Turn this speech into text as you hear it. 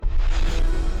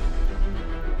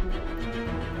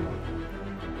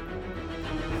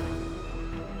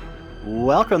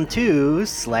welcome to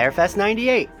Slayerfest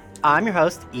 98. I'm your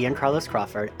host, Ian Carlos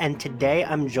Crawford, and today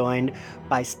I'm joined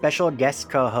by special guest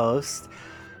co-host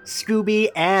Scooby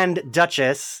and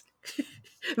Duchess.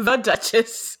 The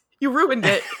Duchess. You ruined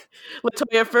it.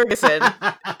 Latoya Ferguson.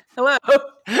 Hello.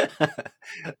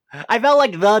 I felt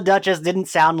like the Duchess didn't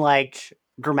sound like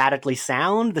grammatically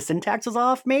sound. The syntax was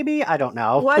off, maybe? I don't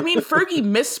know. Well, I mean, Fergie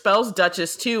misspells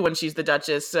Duchess too when she's the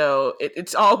Duchess, so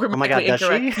it's all Oh my god, grammatically does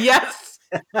incorrect. she? Yes.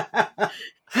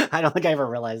 I don't think I ever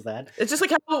realized that. It's just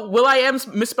like how Will.i.am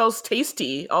misspells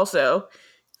tasty also.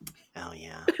 Oh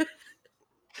yeah.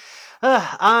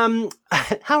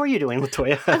 How are you doing,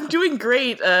 Latoya? I'm doing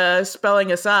great,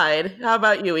 spelling aside. How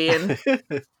about you, Ian?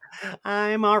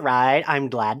 I'm all right. I'm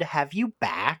glad to have you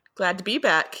back. Glad to be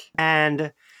back.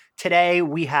 And today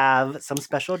we have some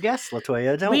special guests,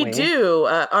 Latoya, don't we? We do.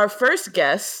 Our first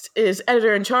guest is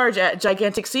editor-in-charge at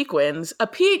Gigantic Sequins, a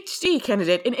PhD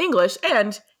candidate in English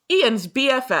and Ian's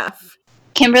BFF.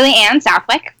 Kimberly Ann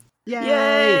Southwick.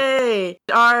 Yay!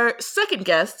 Our second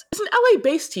guest is an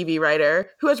LA-based TV writer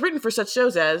who has written for such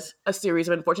shows as A Series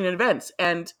of Unfortunate Events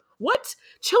and What?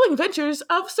 Chilling Adventures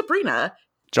of Sabrina.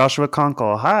 Joshua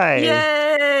Conkle, hi!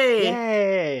 Yay!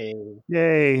 Yay!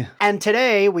 Yay! And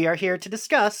today we are here to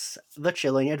discuss the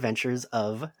chilling adventures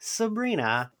of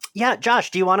Sabrina. Yeah,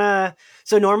 Josh, do you want to...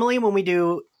 So normally when we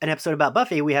do an episode about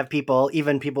Buffy, we have people,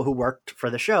 even people who worked for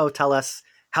the show, tell us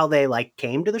how they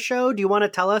came to the show. Do you want to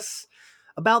tell us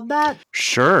about that?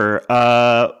 Sure.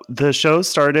 The show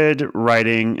started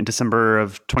writing in December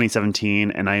of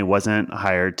 2017, and I wasn't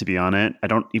hired to be on it. I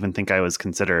don't even think I was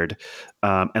considered.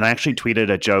 And I actually tweeted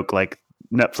a joke like,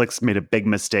 Netflix made a big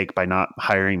mistake by not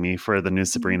hiring me for the new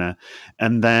Sabrina.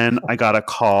 And then I got a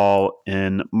call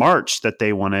in March that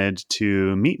they wanted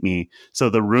to meet me. So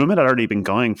the room had already been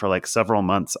going for several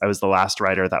months. I was the last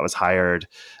writer that was hired.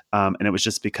 And it was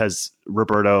just because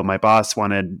Roberto, my boss,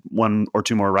 wanted one or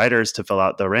two more writers to fill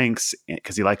out the ranks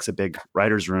because he likes a big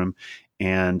writer's room.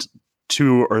 And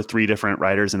 2 or 3 different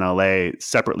writers in LA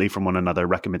separately from one another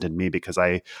recommended me because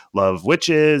I love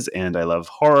witches and I love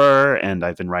horror and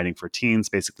I've been writing for teens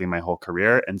basically my whole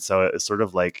career. And so it was sort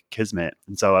of like kismet.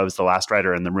 And so I was the last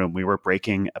writer in the room. We were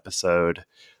breaking episode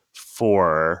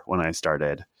 4 when I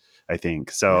started, I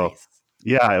think. So Nice.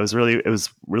 Yeah, it was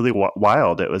really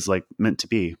wild. It was meant to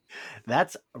be.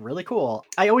 That's really cool.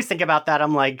 I always think about that.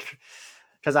 I'm like,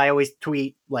 because I always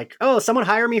tweet oh, someone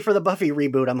hire me for the Buffy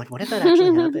reboot. I'm like, what if that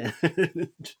actually happened?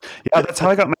 Yeah, that's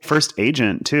how I got my first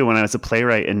agent too. When I was a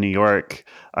playwright in New York,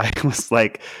 I was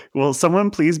like, will someone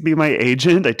please be my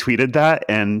agent? I tweeted that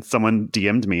and someone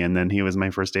DM'd me and then he was my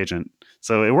first agent.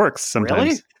 So it works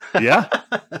sometimes. Really? Yeah.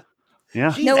 Yeah.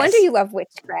 Jesus. No wonder you love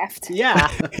witchcraft. Yeah.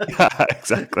 Yeah,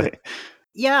 exactly.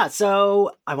 Yeah,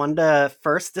 so I wanted to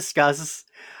first discuss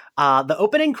the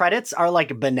opening credits are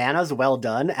bananas well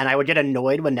done, and I would get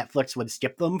annoyed when Netflix would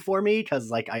skip them for me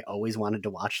because I always wanted to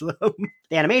watch them.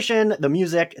 The animation, the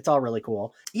music, it's all really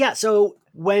cool. Yeah, so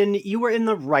when you were in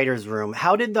the writer's room,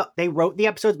 how did they wrote the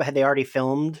episodes, but had they already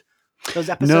filmed those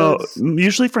episodes? No,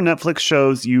 usually for Netflix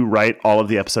shows, you write all of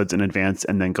the episodes in advance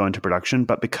and then go into production.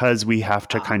 But because we have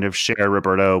to kind of share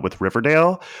Roberto with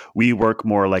Riverdale, we work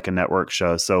more like a network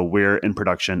show. So we're in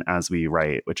production as we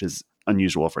write, which is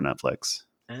unusual for Netflix.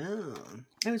 Oh,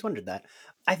 I always wondered that.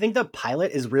 I think the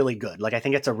pilot is really good. I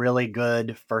think it's a really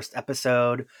good first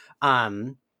episode. I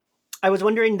was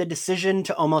wondering the decision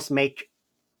to almost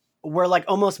we're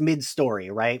almost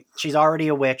mid-story, right? She's already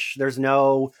a witch. There's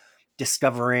no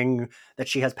discovering that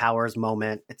she has powers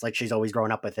moment. It's like she's always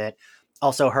grown up with it.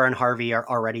 Also, her and Harvey are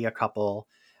already a couple.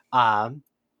 Yeah,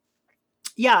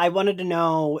 I wanted to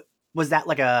know, was that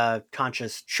a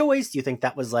conscious choice? Do you think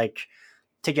that was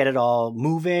to get it all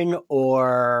moving,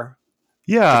 or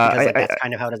yeah, just because that's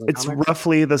kind of how it is in it's comics?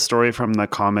 Roughly the story from the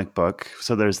comic book.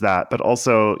 So there's that. But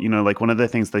also, one of the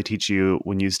things they teach you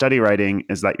when you study writing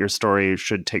is that your story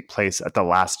should take place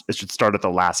it should start at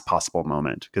the last possible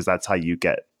moment because that's how you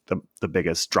get the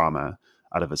biggest drama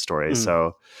out of a story.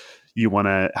 So you want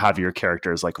to have your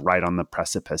characters right on the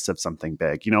precipice of something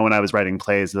big. When I was writing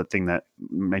plays, the thing that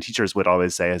my teachers would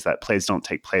always say is that plays don't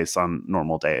take place on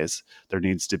normal days. There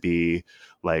needs to be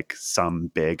some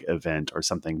big event or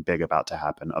something big about to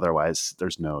happen. Otherwise,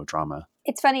 there's no drama.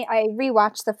 It's funny. I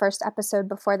rewatched the first episode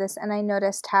before this, and I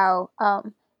noticed how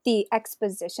the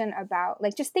exposition about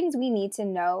just things we need to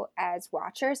know as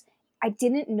watchers, I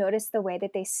didn't notice the way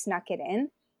that they snuck it in.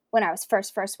 When I was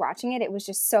first watching it, it was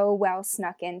just so well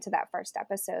snuck into that first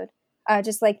episode.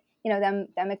 Just them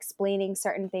explaining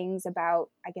certain things about,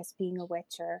 I guess, being a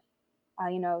witch or,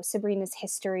 Sabrina's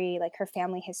history, her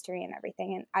family history and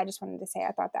everything. And I just wanted to say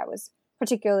I thought that was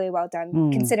particularly well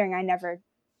done, considering I never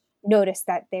noticed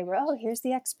that they were, oh, here's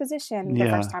the exposition the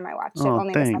first time I watched it,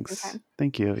 only the second time.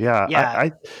 Thank you. Yeah. Yeah.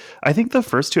 I think the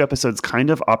first 2 episodes kind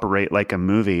of operate like a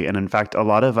movie. And in fact, a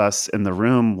lot of us in the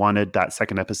room wanted that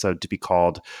second episode to be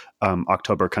called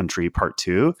October Country Part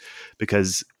 2,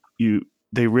 because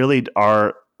they really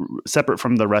are separate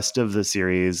from the rest of the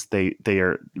series. They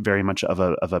are very much of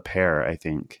a pair, I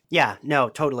think. Yeah, no,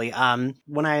 totally.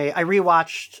 When I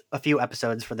rewatched a few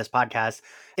episodes for this podcast,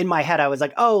 in my head I was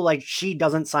like, oh, like she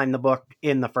doesn't sign the book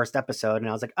in the first episode, and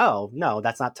I was like, oh no,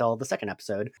 that's not till the second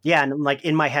episode. Yeah, and like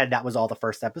in my head that was all the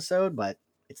first episode, but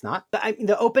it's not.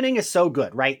 The opening is so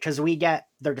good, right? Because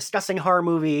they're discussing horror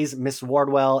movies. Miss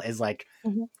Wardwell is like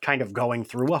kind of going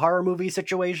through a horror movie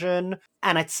situation,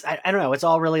 and it's I don't know, it's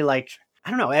all really like, I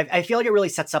don't know. I feel like it really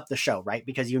sets up the show, right?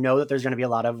 Because you know that there's going to be a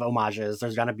lot of homages.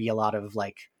 There's going to be a lot of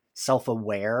like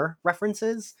self-aware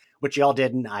references, which y'all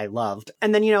did and I loved.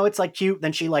 And then, it's like cute.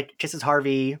 Then she like kisses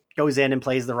Harvey, goes in and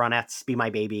plays the Ronettes, Be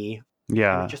My Baby.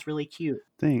 Yeah. It's just really cute.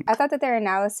 Thanks. I thought that their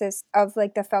analysis of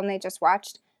like the film they just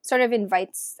watched sort of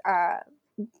invites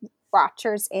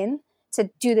watchers in to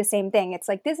do the same thing. It's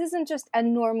like, this isn't just a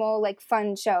normal like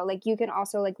fun show. Like you can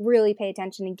also like really pay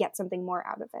attention and get something more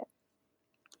out of it.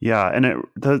 Yeah, and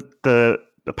the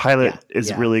pilot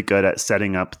is really good at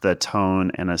setting up the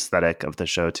tone and aesthetic of the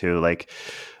show too. Like,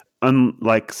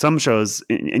 unlike some shows,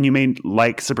 and you may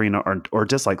like Sabrina or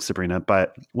dislike Sabrina,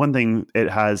 but one thing it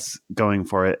has going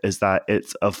for it is that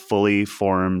it's a fully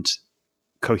formed,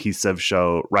 cohesive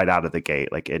show right out of the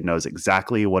gate. Like it knows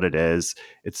exactly what it is.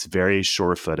 It's very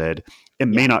sure-footed. It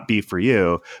may not be for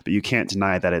you, but you can't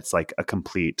deny that it's like a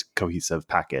complete cohesive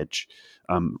package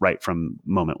right from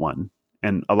moment one.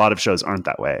 And a lot of shows aren't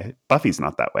that way. Buffy's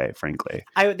not that way, frankly.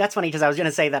 That's funny because I was going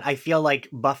to say that I feel like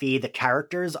Buffy, the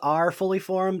characters are fully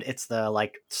formed. It's the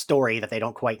like story that they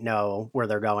don't quite know where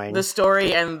they're going. The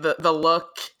story and the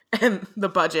look and the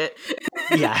budget.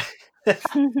 Yeah.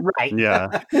 Right.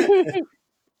 Yeah.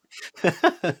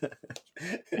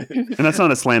 And that's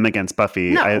not a slam against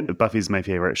Buffy. No. Buffy's my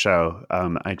favorite show.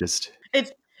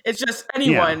 It's just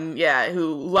anyone,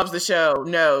 who loves the show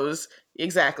knows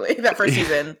exactly that first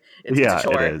season. It's a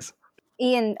chore. It is.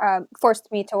 Ian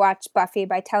forced me to watch Buffy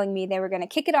by telling me they were going to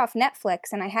kick it off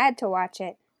Netflix, and I had to watch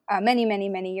it many, many,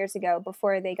 many years ago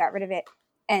before they got rid of it.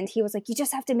 And he was like, you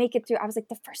just have to make it through. I was like,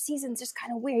 the first season's just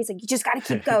kind of weird. He's like, you just got to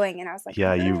keep going. And I was like,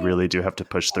 yeah, you really do have to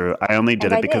push through. I only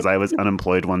did it because I was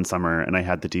unemployed one summer and I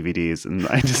had the DVDs and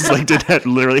I just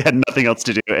literally had nothing else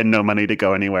to do and no money to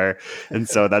go anywhere. And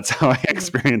so that's how I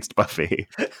experienced Buffy.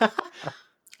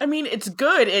 I mean, it's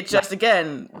good. It's just,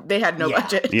 again, they had no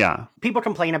budget. Yeah. People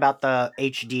complain about the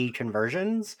HD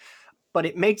conversions, but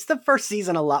it makes the first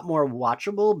season a lot more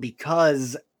watchable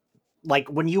because like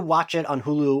when you watch it on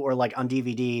Hulu or like on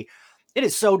DVD, it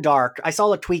is so dark. I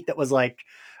saw a tweet that was like,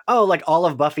 oh, like all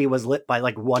of Buffy was lit by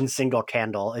like one single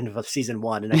candle in season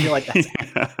 1. And I feel like that's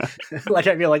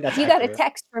that's you got a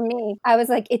text from me. I was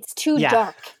like, it's too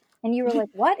dark. And you were like,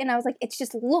 what? And I was like, it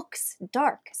just looks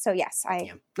dark. So yes,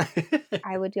 I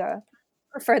would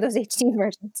prefer those HD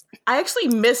versions. I actually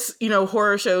miss,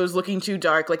 horror shows looking too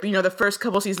dark. Like, the first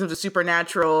couple seasons of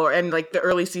Supernatural and like the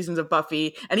early seasons of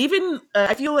Buffy. And even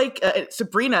I feel like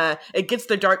Sabrina, it gets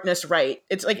the darkness right.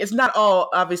 It's like, it's not all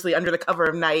obviously under the cover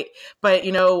of night, but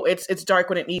it's dark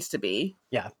when it needs to be.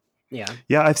 Yeah. Yeah.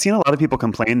 Yeah. I've seen a lot of people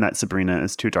complain that Sabrina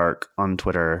is too dark on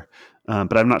Twitter.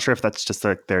 But I'm not sure if that's just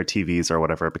like their TVs or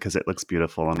whatever, because it looks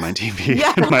beautiful on my TV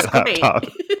and my laptop.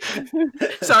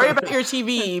 Sorry about your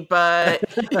TV, but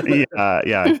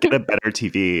yeah, get a better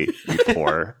TV, you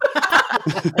poor.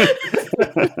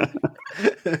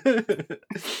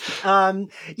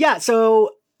 So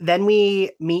then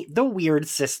we meet the Weird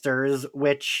Sisters,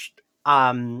 which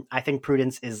I think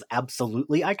Prudence is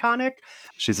absolutely iconic.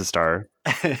 She's a star.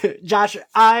 Josh,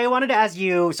 I wanted to ask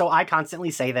you, so I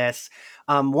constantly say this.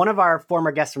 One of our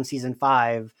former guests from season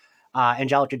 5,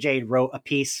 Angelica Jade, wrote a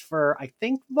piece for, I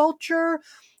think, Vulture,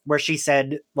 where she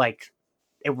said, like,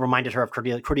 it reminded her of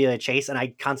Cordelia Chase, and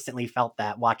I constantly felt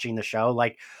that watching the show.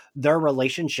 Like, their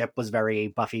relationship was very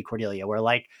Buffy Cordelia, where,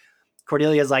 like,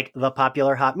 Cordelia's, like, the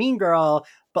popular hot mean girl,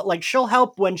 but, like, she'll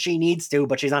help when she needs to,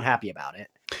 but she's not happy about it.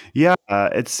 Yeah,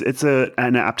 it's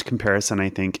an apt comparison, I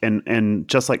think. And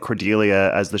just like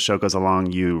Cordelia, as the show goes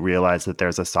along, you realize that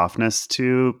there's a softness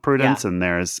to Prudence and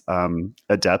there's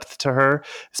a depth to her,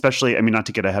 especially, I mean, not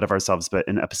to get ahead of ourselves, but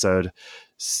in episode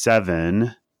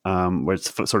 7, where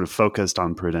it's sort of focused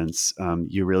on Prudence,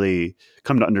 you really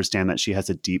come to understand that she has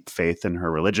a deep faith in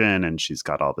her religion and she's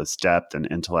got all this depth and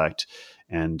intellect.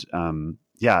 And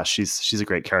she's a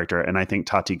great character. And I think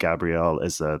Tati Gabrielle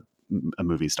is a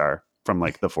movie star from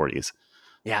like the 40s.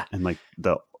 Yeah. In like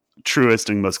the truest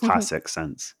and most classic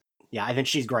sense. Yeah, I think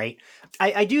she's great.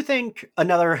 I do think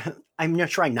another, I'm gonna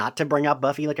try not to bring up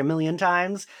Buffy like a million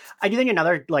times. I do think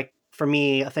another, like, for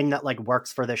me, a thing that like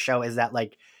works for this show is that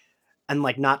like, and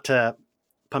like not to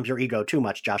pump your ego too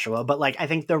much, Joshua, but like I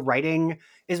think the writing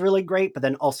is really great, but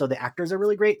then also the actors are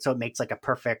really great. So it makes like a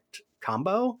perfect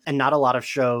combo. And not a lot of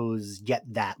shows get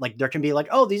that. Like there can be like,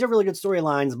 oh, these are really good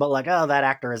storylines, but like, oh, that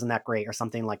actor isn't that great or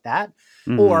something like that.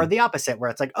 Or the opposite, where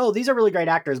it's like, oh, these are really great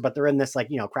actors, but they're in this like,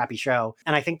 crappy show.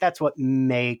 And I think that's what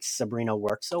makes Sabrina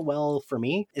work so well for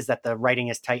me, is that the writing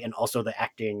is tight and also the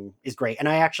acting is great. And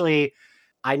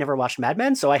I never watched Mad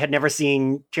Men, so I had never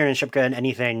seen Kiernan Shipka in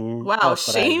anything. Wow, else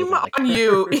that I shame really like. on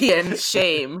you, Ian.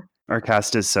 Shame. Our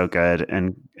cast is so good,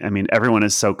 and I mean, everyone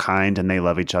is so kind, and they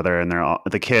love each other, and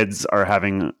the kids are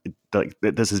having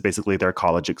this is basically their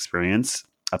college experience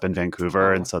up in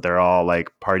Vancouver, and so they're all like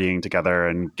partying together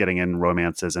and getting in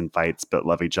romances and fights, but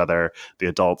love each other. The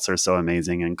adults are so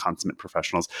amazing and consummate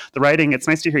professionals. The writing, it's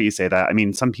nice to hear you say that. I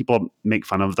mean, some people make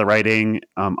fun of the writing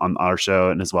on our show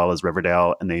and as well as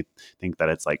Riverdale, and they think that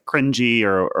it's like cringy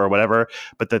or whatever.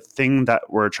 But the thing that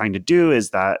we're trying to do is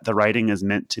that the writing is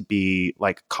meant to be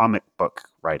like comic book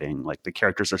writing. Like the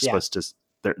characters are supposed to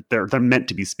they're meant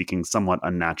to be speaking somewhat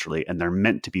unnaturally, and they're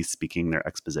meant to be speaking their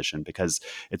exposition because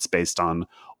it's based on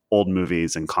old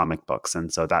movies and comic books.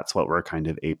 And so that's what we're kind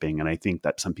of aping. And I think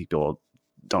that some people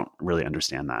don't really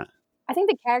understand that. I think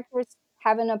the characters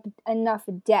have enough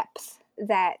depth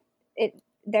that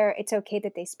it's okay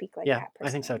that they speak like that. Yeah, I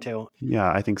think so too.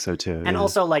 Yeah, I think so too. And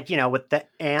also, like, with the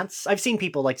ants, I've seen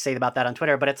people like say about that on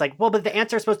Twitter, but it's like, well, but the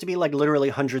ants are supposed to be like literally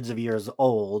hundreds of years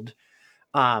old.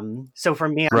 So for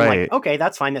me, I'm like, okay,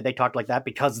 that's fine that they talk like that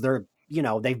because they're,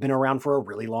 they've been around for a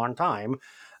really long time.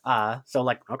 So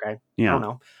like, okay, I don't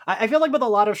know. I feel like with a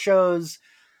lot of shows,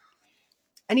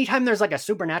 anytime there's like a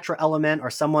supernatural element or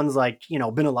someone's like,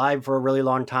 been alive for a really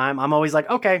long time, I'm always like,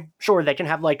 okay, sure, they can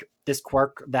have like this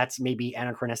quirk that's maybe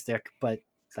anachronistic, but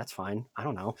that's fine. I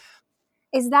don't know.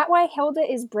 Is that why Hilda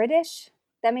is British?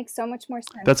 That makes so much more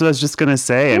sense. That's what I was just going to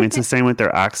say. I mean, it's the same with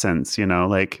their accents,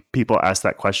 like people ask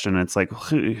that question. It's like,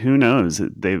 who knows?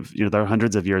 They're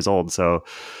hundreds of years old. So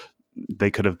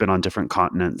they could have been on different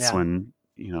continents when,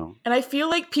 And I feel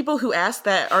like people who ask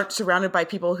that aren't surrounded by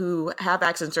people who have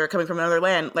accents or are coming from another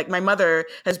land. Like my mother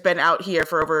has been out here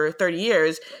for over 30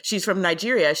 years. She's from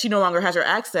Nigeria. She no longer has her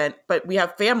accent, but we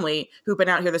have family who've been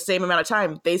out here the same amount of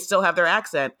time. They still have their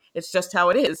accent. It's just how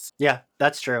it is. Yeah,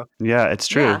 that's true. Yeah, it's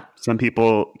true. Yeah. Some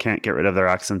people can't get rid of their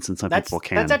accents and some people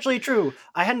can. That's actually true.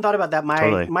 I hadn't thought about that.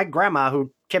 My grandma,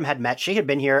 who Kim had met, she had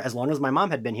been here as long as my mom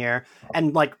had been here,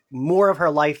 and like more of her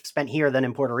life spent here than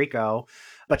in Puerto Rico.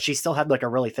 But she still had like a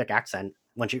really thick accent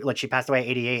when she passed away at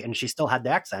 88, and she still had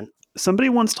the accent. Somebody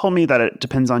once told me that it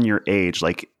depends on your age.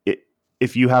 Like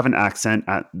if you have an accent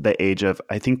at the age of,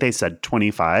 I think they said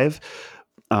 25,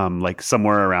 like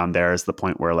somewhere around there is the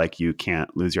point where like you can't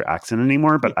lose your accent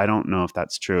anymore. But I don't know if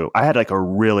that's true. I had like a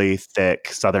really thick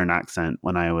Southern accent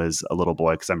when I was a little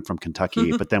boy because I'm from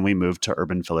Kentucky. But then we moved to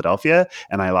urban Philadelphia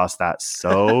and I lost that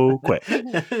so quick.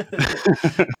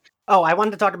 Oh, I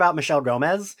wanted to talk about Michelle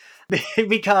Gomez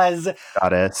because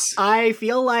Goddess. I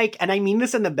feel like, and I mean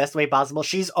this in the best way possible,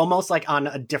 she's almost like on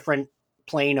a different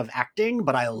plane of acting,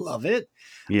 but I love it.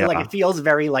 Yeah. Like it feels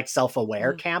very like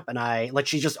self-aware camp, and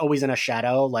she's just always in a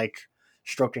shadow, like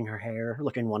stroking her hair,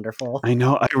 looking wonderful. I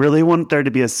know. I really want there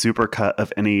to be a super cut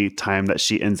of any time that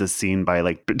she ends a scene by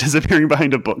like disappearing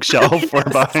behind a bookshelf or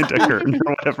behind a curtain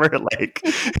or whatever. Like,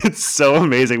 it's so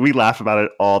amazing. We laugh about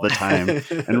it all the time.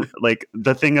 And like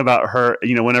the thing about her,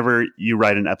 whenever you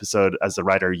write an episode as a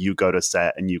writer, you go to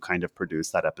set and you kind of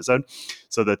produce that episode.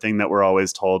 So the thing that we're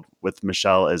always told with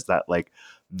Michelle is that like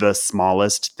the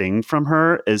smallest thing from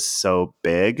her is so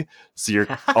big. So you're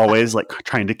always like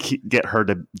trying to get her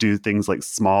to do things like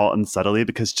small and subtly,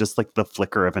 because just like the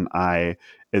flicker of an eye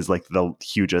is like the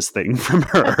hugest thing from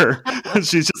her.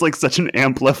 She's just like such an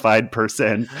amplified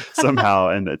person somehow.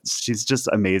 And she's just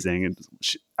amazing. And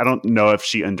I don't know if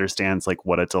she understands like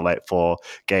what a delightful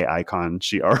gay icon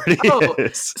she already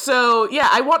is. So yeah,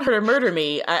 I want her to murder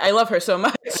me. I love her so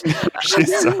much.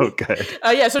 She's so good.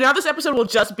 So now this episode will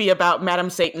just be about Madam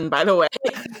Satan, by the way.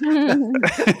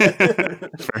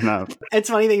 Fair enough. It's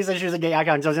funny that you said she was a gay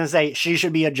icon. So I was going to say she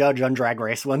should be a judge on Drag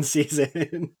Race one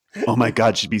season. Oh my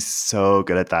God, she'd be so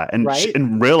good at that. And right?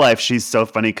 In real life, she's so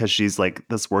funny because she's like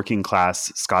this working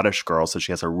class Scottish girl. So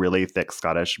she has a really thick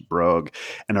Scottish brogue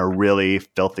and a really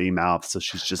filthy mouth. So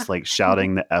she's just like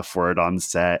shouting the F word on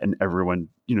set, and everyone,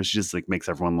 she just like makes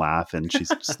everyone laugh. And she's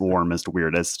just the warmest,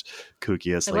 weirdest,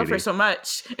 kookiest lady. I love her so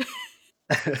much.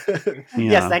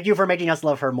 Yes, thank you for making us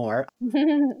love her more.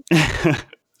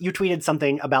 You tweeted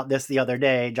something about this the other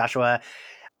day, Joshua.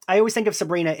 I always think of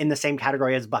Sabrina in the same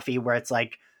category as Buffy, where it's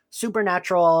like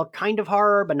supernatural kind of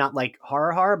horror, but not like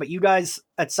horror. But you guys,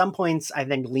 at some points, I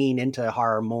think lean into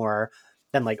horror more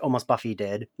than like almost Buffy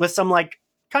did, with some like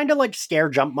kind of like scare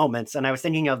jump moments. And I was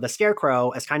thinking of the Scarecrow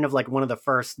as kind of like one of the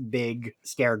first big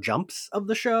scare jumps of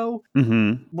the show.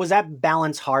 Mm-hmm. Was that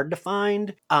balance hard to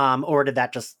find? Or did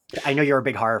that just, I know you're a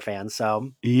big horror fan,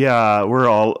 so. Yeah,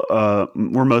 we're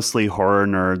mostly horror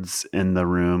nerds in the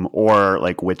room, or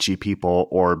like witchy people,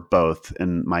 or both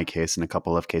in my case, in a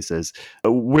couple of cases.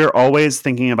 We're always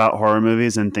thinking about horror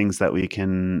movies and things that we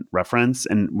can reference,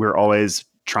 and we're always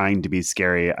trying to be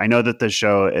scary. I know that the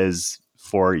show is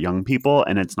for young people,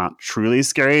 and it's not truly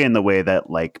scary in the way that,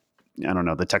 like, I don't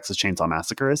know, the Texas Chainsaw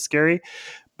Massacre is scary,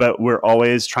 but we're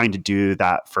always trying to do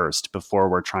that first before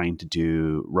we're trying to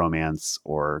do romance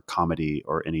or comedy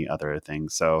or any other thing.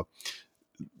 So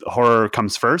horror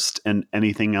comes first, and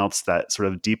anything else that sort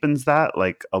of deepens that,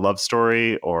 like a love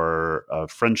story or a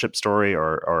friendship story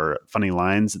or funny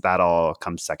lines, that all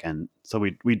comes second. So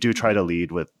we do try to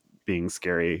lead with being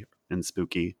scary and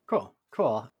spooky. Cool.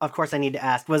 Of course, I need to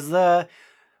ask: was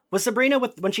Sabrina,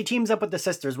 when she teams up with the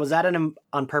sisters, was that an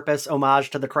on purpose homage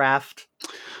to The Craft?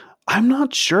 I'm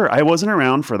not sure. I wasn't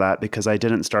around for that because I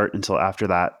didn't start until after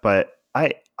that. But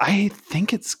I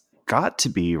think it's got to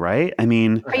be, right. I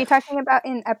mean, are you talking about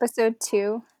in episode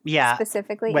 2? Yeah,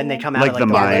 specifically when they come out like of the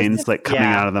like, mines, like coming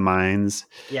out of the mines.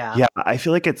 Yeah. I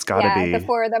feel like it's got to be. The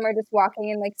 4 of them are just walking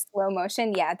in like slow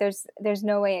motion. Yeah, there's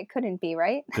no way it couldn't be,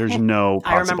 right? There's no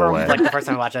possible I remember way. like the first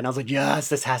time I watched it, and I was like, yes,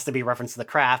 this has to be reference to The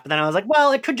Craft. But then I was like,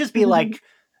 well, it could just be like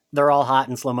they're all hot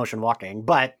in slow motion walking.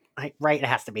 But right, it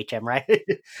has to be Tim, right?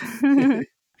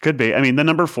 Could be. I mean, the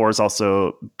number 4 is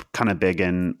also kind of big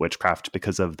in witchcraft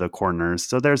because of the corners.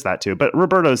 So there's that too. But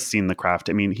Roberto's seen The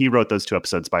Craft. I mean, he wrote those 2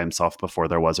 episodes by himself before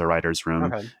there was a writer's room.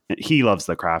 Okay. He loves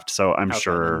The Craft. So I'm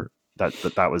sure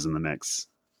that was in the mix.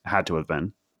 Had to have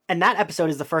been. And that episode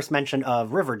is the first mention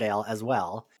of Riverdale as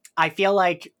well. I feel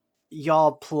like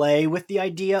y'all play with the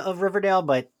idea of Riverdale,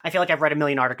 but I feel like I've read a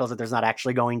million articles that there's not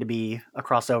actually going to be a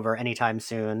crossover anytime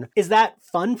soon. Is that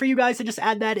fun for you guys to just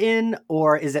add that in,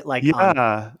 or is it like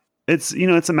it's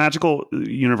it's a magical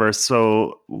universe,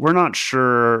 so we're not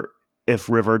sure if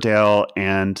Riverdale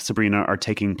and Sabrina are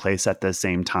taking place at the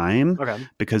same time,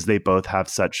 because they both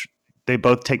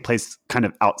take place kind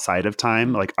of outside of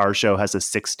time. Like our show has a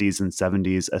 60s and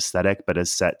 70s aesthetic, but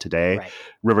is set today. Right.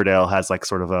 Riverdale has like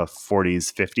sort of a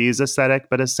 40s, 50s aesthetic,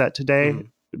 but is set today,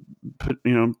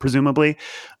 presumably.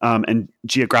 And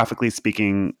geographically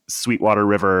speaking, Sweetwater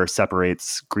River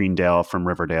separates Greendale from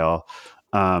Riverdale.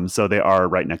 So they are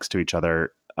right next to each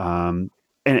other.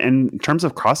 And in terms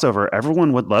of crossover,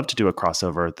 everyone would love to do a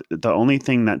crossover. The only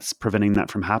thing that's preventing that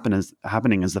from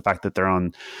happening is the fact that they're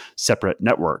on separate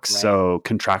networks. Right. So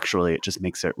contractually, it just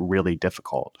makes it really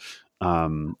difficult.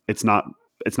 It's not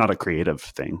a creative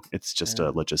thing. It's just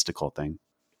a logistical thing.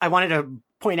 I wanted to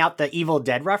point out the Evil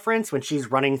Dead reference when she's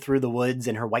running through the woods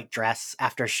in her white dress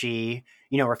after she,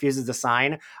 refuses to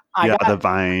sign. The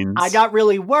vines. I got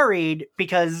really worried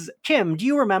because, Kim, do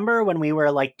you remember when we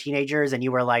were like teenagers and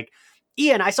you were like,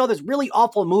 Ian, I saw this really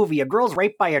awful movie. A girl's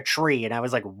raped by a tree. And I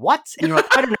was like, what? And you're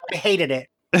like, I don't know. I hated it.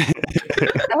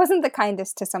 I wasn't the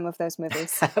kindest to some of those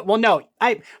movies. Well, no,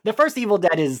 the first Evil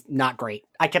Dead is not great.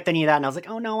 I kept thinking of that and I was like,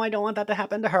 oh no, I don't want that to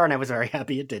happen to her. And I was very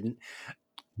happy it didn't.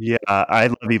 Yeah, I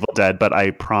love Evil Dead, but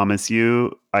I promise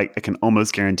you, I can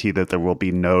almost guarantee that there will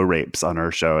be no rapes on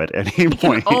our show at any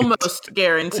point. Almost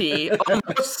guarantee.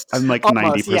 Almost. I'm like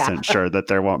 90% sure that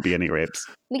there won't be any rapes.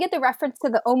 We get the reference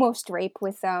to the almost rape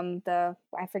with I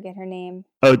forget her name.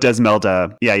 Oh,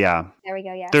 Desmelda. Yeah. There we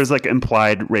go, yeah. There's like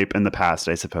implied rape in the past,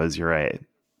 I suppose. You're right.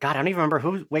 God, I don't even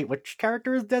remember which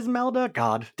character is Desmelda?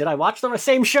 God, did I watch the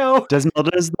same show?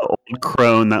 Desmelda is the old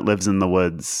crone that lives in the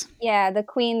woods. Yeah, the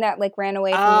queen that like ran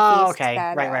away from the feast. Okay.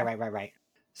 Right.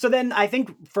 So then I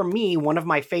think for me, one of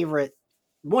my favorite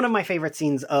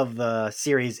scenes of the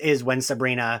series is when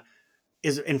Sabrina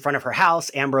is in front of her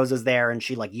house, Ambrose is there, and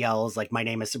she like yells like, my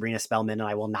name is Sabrina Spellman and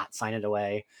I will not sign it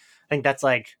away. I think that's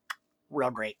like real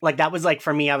great. Like that was like,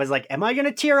 for me, I was like, am I going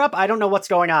to tear up? I don't know what's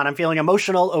going on. I'm feeling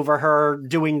emotional over her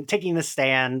taking the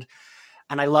stand.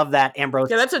 And I love that Ambrose.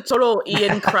 Yeah, that's a total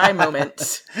Ian cry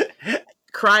moment.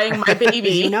 Crying my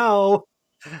baby.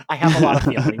 I have a lot of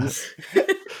feelings.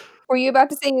 Were you about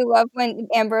to say you love when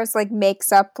Ambrose like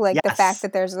makes up like the fact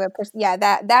that there's a person? Yeah,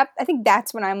 that I think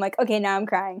that's when I'm like, okay, now I'm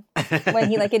crying. When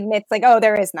he like admits like, oh,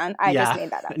 there is none. I just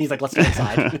made that up. And he's like, let's go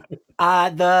inside.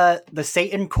 The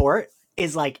Satan court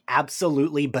is like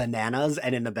absolutely bananas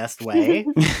and in the best way.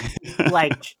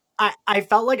 Like I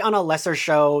felt like on a lesser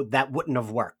show that wouldn't have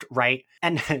worked, right?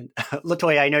 And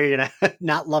Latoya, I know you're gonna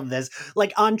not love this.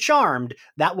 Like on Charmed,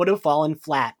 that would have fallen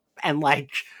flat and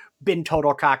like been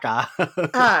total caca.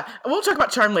 We'll talk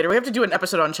about Charmed later. We have to do an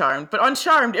episode on Charmed, but on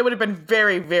Charmed, it would have been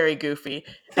very, very goofy.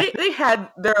 They had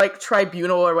their like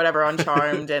tribunal or whatever on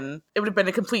Charmed, and it would have been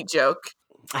a complete joke.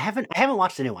 I haven't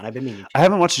watched the new one. I've been meaning to. I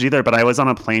haven't watched it either, but I was on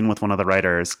a plane with one of the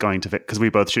writers going to, because we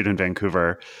both shoot in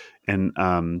Vancouver, and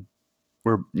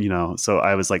so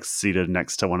I was like seated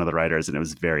next to one of the writers, and it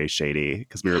was very shady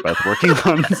because we were both working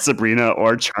on Sabrina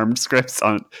or Charmed scripts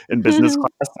in business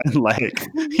class, and like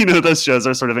those shows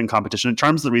are sort of in competition.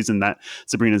 Charm's the reason that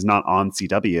Sabrina's not on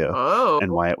CW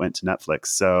and why it went to Netflix.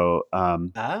 So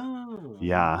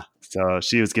yeah, so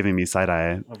she was giving me side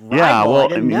eye. Yeah, well, I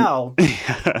didn't know.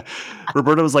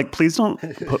 Roberta was like, "Please don't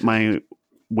put my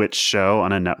witch show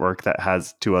on a network that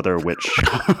has 2 other witch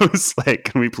shows. Like,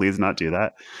 can we please not do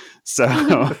that?"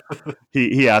 So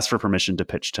he asked for permission to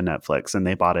pitch to Netflix, and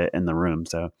they bought it in the room.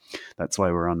 So that's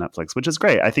why we're on Netflix, which is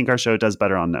great. I think our show does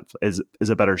better on Netflix, is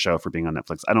a better show for being on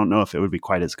Netflix. I don't know if it would be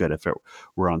quite as good if it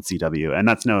were on CW, and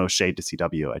that's no shade to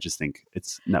CW. I just think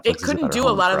it's Netflix. It couldn't do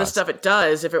a lot of the stuff it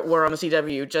does if it were on the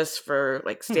CW, just for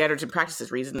like standards and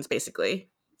practices reasons, basically.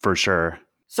 For sure.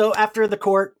 So after the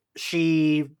court,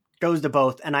 she goes to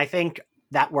both, and I think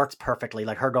that works perfectly,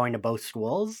 like her going to both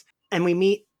schools. And we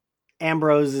meet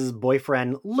Ambrose's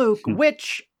boyfriend, Luke,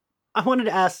 which I wanted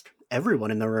to ask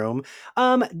everyone in the room,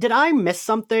 did I miss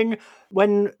something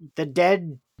when the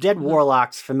dead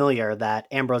warlock's familiar that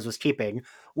Ambrose was keeping,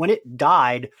 when it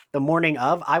died the morning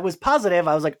of, I was positive,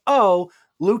 I was like, oh,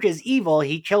 Luke is evil,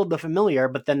 he killed the familiar,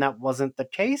 but then that wasn't the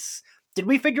case? Did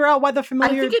we figure out why the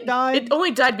familiar died? It only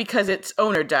died because its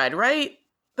owner died, right?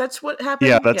 That's what happened?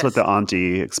 Yeah, that's what the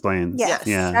auntie explains. Yes.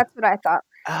 Yeah. That's what I thought.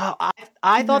 Oh,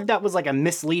 I thought that was like a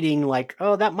misleading, like,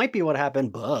 oh, that might be what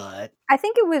happened, but... I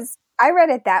think it was... I read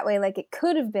it that way, like it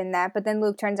could have been that, but then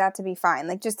Luke turns out to be fine.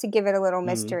 Like just to give it a little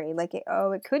mystery, like it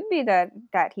could be that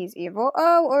he's evil.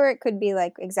 Oh, or it could be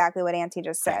like exactly what Auntie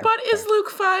just said. But is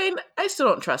Luke fine? I still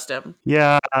don't trust him.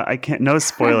 Yeah, I can't. No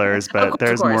spoilers, but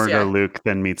there's more to Luke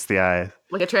than meets the eye.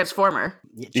 Like a transformer.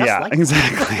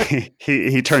 Exactly.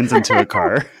 He turns into a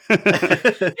car.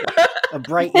 A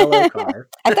bright yellow car.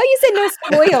 I thought you said no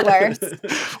spoilers.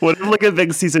 What like a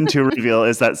big season 2 reveal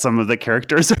is that some of the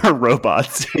characters are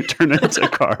robots who turn into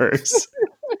cars.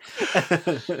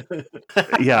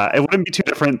 Yeah, it wouldn't be too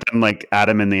different than like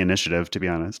Adam in the Initiative, to be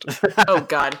honest. Oh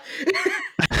God.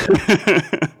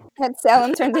 That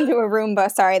Salem turns into a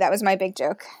Roomba. Sorry, that was my big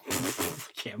joke.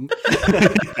 Kim.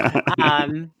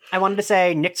 I wanted to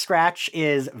say Nick Scratch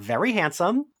is very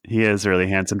handsome. He is really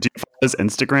handsome. Do you follow his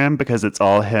Instagram? Because it's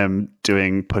all him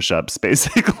doing push-ups,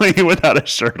 basically, without a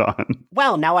shirt on.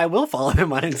 Well, now I will follow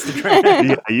him on Instagram.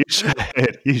 Yeah, you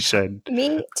should. You should.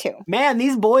 Me too. Man,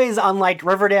 these boys on like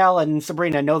Riverdale and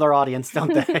Sabrina know their audience,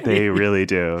 don't they? They really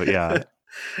do, yeah.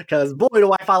 Because boy,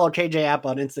 do I follow KJ App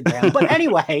on Instagram. But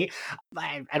anyway,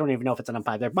 I don't even know if it's an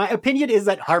M5 there. My opinion is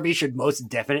that Harvey should most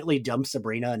definitely dump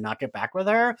Sabrina and not get back with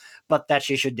her, but that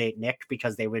she should date Nick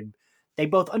because they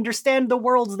both understand the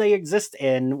worlds they exist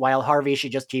in, while Harvey, she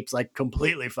just keeps like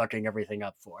completely fucking everything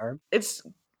up for. It's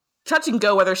touch and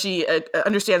go whether she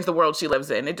understands the world she lives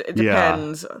in. It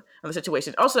depends on the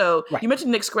situation. Also, You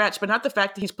mentioned Nick Scratch, but not the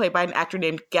fact that he's played by an actor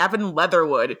named Gavin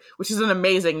Leatherwood, which is an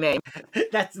amazing name.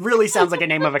 That really sounds like a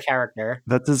name of a character.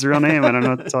 That's his real name. I don't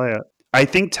know what to tell you. I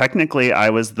think technically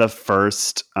I was the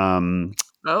first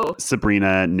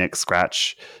Sabrina Nick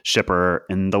Scratch shipper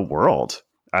in the world.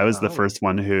 I was the first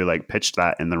one who like pitched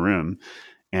that in the room.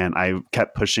 And I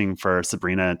kept pushing for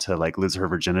Sabrina to like lose her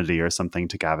virginity or something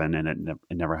to Gavin, and it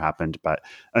never happened. But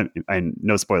I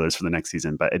no spoilers for the next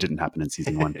season, but it didn't happen in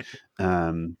season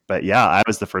 1. But yeah, I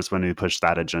was the first one who pushed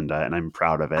that agenda, and I'm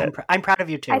proud of it. I'm proud of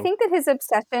you too. I think that his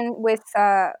obsession with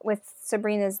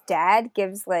Sabrina's dad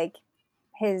gives like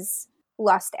his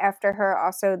lust after her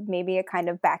also maybe a kind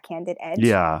of backhanded edge.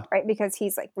 Yeah, right, because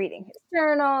he's like reading his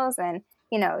journals and.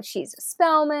 You know, she's a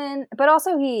Spellman, but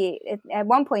also at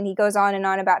one point he goes on and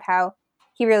on about how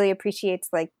he really appreciates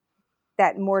like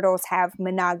that mortals have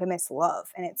monogamous love,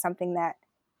 and it's something that,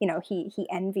 you know, he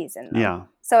envies in them. Yeah.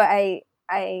 So I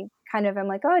kind of am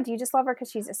like, oh, do you just love her because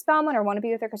she's a Spellman, or want to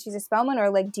be with her because she's a Spellman, or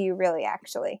like, do you really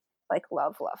actually like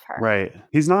love her? Right.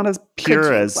 He's not as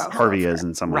pure as Harvey is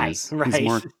in some ways. Right. He's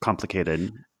more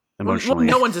complicated. Emotionally.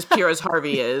 Well, no one's as pure as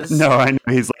Harvey is. No, I know.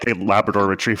 He's like a Labrador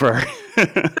retriever.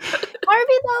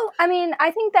 Harvey, though, I mean, I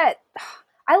think that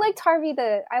I liked Harvey.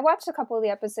 I watched a couple of the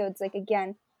episodes, like,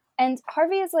 again, and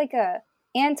Harvey is like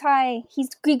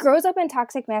he grows up in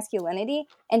toxic masculinity,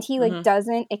 and he like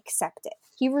doesn't accept it.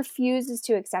 He refuses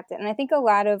to accept it. And I think a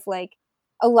lot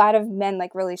of men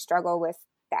like really struggle with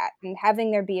that, and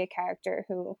having there be a character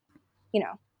who,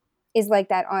 is like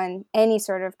that on any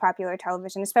sort of popular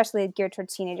television, especially geared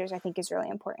towards teenagers, I think is really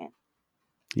important.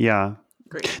 Yeah.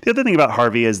 Great. The other thing about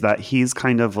Harvey is that he's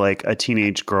kind of like a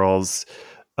teenage girl's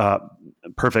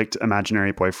perfect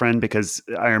imaginary boyfriend, because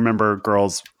I remember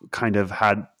girls kind of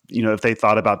had, if they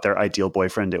thought about their ideal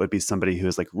boyfriend, it would be somebody who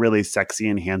is like really sexy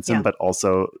and handsome, but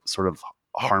also sort of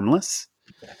harmless,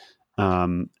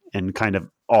 and kind of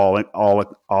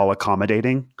all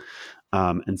accommodating.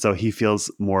 And so he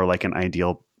feels more like an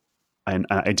ideal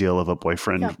of a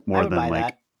boyfriend more than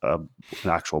like an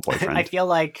actual boyfriend. I feel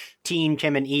like teen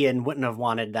Kim and Ian wouldn't have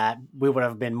wanted that. We would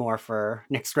have been more for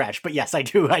Nick Scratch. But yes, I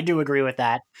do agree with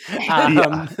that.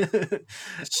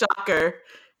 Shocker.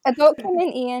 Adult Kim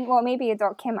and Ian. Well, maybe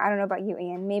Adult Kim. I don't know about you,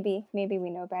 Ian. Maybe we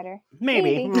know better.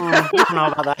 Maybe. I don't know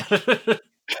about that.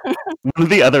 One of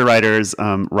the other writers,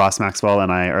 Ross Maxwell,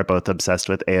 and I are both obsessed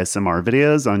with ASMR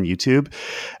videos on YouTube.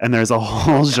 And there's a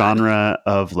whole genre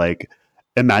of like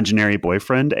imaginary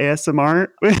boyfriend ASMR.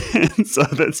 So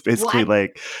that's basically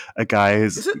like a guy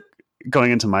who's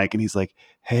going into mic and he's like,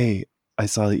 "Hey, I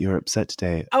saw that you were upset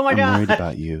today. Oh my I'm God. worried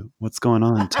about you. What's going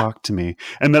on? Talk to me."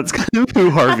 And that's kind of who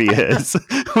Harvey is.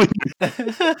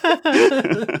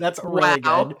 That's really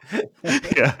good.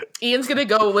 Yeah. Ian's gonna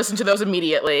go listen to those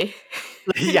immediately.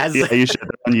 Yes. Yeah, you should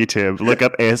on YouTube. Look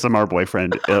up ASMR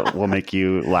boyfriend. It will make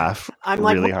you laugh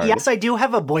really hard. Yes, I do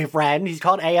have a boyfriend. He's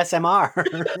called ASMR.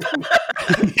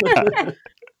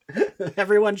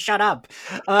 Everyone shut up.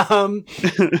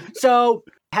 So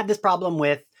I had this problem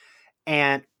with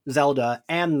Aunt Zelda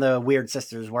and the Weird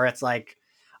Sisters where it's like,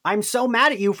 I'm so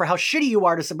mad at you for how shitty you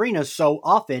are to Sabrina so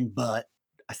often, but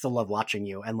I still love watching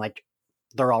you. And like,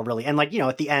 they're all really, and like,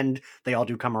 at the end, they all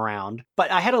do come around.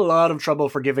 But I had a lot of trouble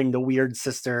forgiving the Weird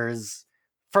Sisters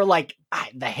for like,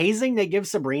 the hazing they give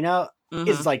Sabrina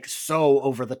is like so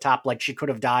over the top. Like she could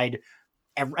have died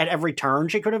at every turn.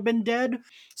 She could have been dead.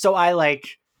 So I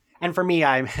like, and for me,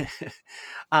 I'm,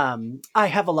 I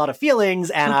have a lot of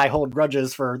feelings and I hold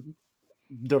grudges for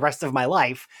the rest of my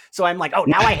life. So I'm like, oh,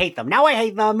 now I hate them. Now I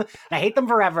hate them. I hate them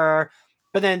forever.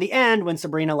 But then in the end, when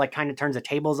Sabrina like kind of turns the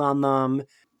tables on them,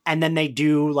 and then they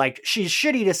do like, she's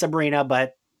shitty to Sabrina,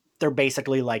 but they're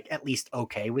basically like at least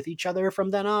okay with each other from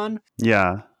then on.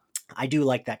 Yeah. I do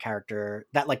like that character,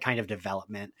 that like kind of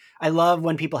development. I love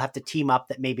when people have to team up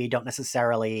that maybe don't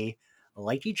necessarily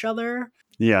like each other.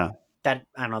 Yeah. That,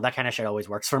 I don't know, that kind of shit always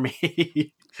works for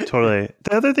me. Totally.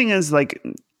 The other thing is like,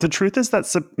 the truth is that,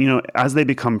 as they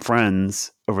become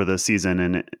friends over the season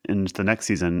and into the next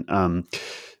season,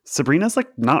 Sabrina's like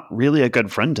not really a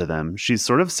good friend to them. She's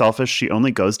sort of selfish. She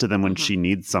only goes to them when she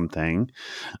needs something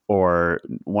or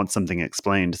wants something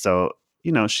explained. So,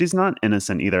 she's not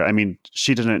innocent either. I mean,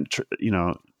 she didn't,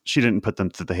 she didn't put them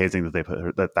through the hazing that they put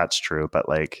her. That's true. But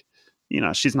like,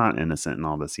 she's not innocent in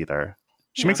all this either.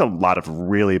 She makes a lot of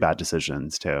really bad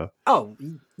decisions too. Oh,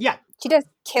 yeah. She does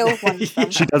kill one of them.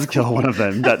 She does kill one of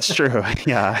them. That's true.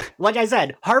 Yeah. Like I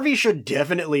said, Harvey should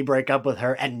definitely break up with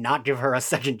her and not give her a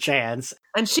second chance.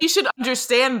 And she should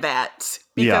understand that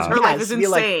because her life is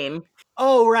insane. Like,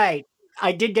 oh, right.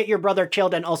 I did get your brother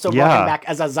killed and also brought him back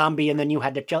as a zombie and then you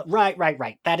had to kill. Right.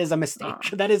 That is a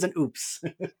mistake. That is an oops.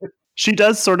 She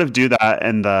does sort of do that,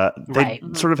 and they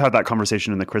sort of have that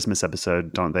conversation in the Christmas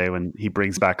episode, don't they? When he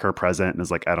brings back her present and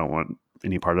is like, "I don't want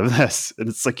any part of this," and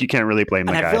it's like you can't really blame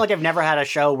the guy. And I feel like I've never had a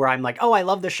show where I'm like, "Oh, I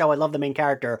love this show. I love the main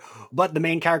character," but the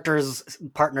main character's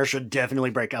partner should definitely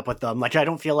break up with them. Like, I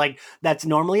don't feel like that's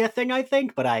normally a thing. I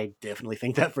think, but I definitely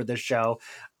think that for this show,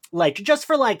 like just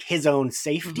for like his own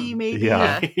safety, maybe.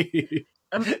 Yeah.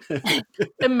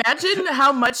 Imagine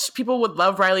how much people would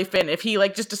love Riley Finn if he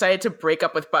like just decided to break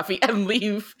up with Buffy and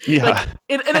leave. Yeah.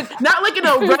 Like, not like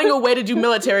running away to do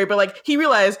military, but like he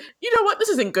realized, you know what, this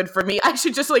isn't good for me. I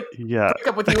should just like break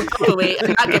up with you happily and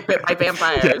not get bit by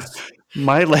vampires. Yeah.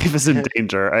 My life is in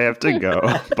danger. I have to go.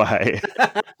 Bye.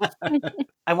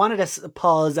 I wanted to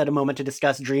pause at a moment to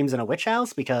discuss Dreams in a Witch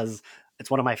House because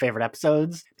it's one of my favorite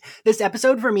episodes. This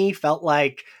episode for me felt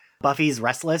like Buffy's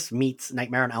Restless meets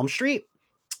Nightmare on Elm Street.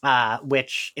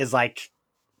 Which is like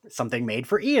something made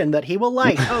for Ian that he will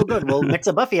like. Oh, good. We'll mix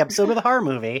a Buffy episode with a horror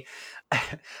movie.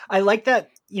 I like that,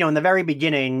 in the very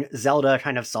beginning, Zelda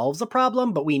kind of solves the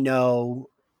problem, but we know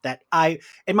that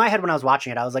in my head when I was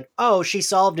watching it, I was like, oh, she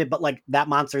solved it, but like that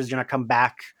monster is going to come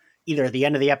back either at the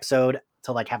end of the episode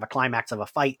to like have a climax of a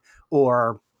fight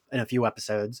or in a few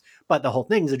episodes, but the whole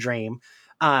thing's a dream.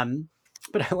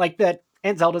 But I like that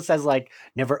Aunt Zelda says like,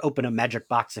 never open a magic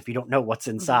box if you don't know what's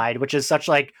inside, which is such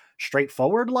like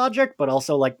straightforward logic, but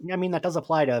also like, I mean, that does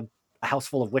apply to a house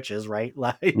full of witches, right?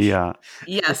 Like, Yeah.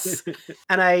 Yes.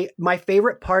 and my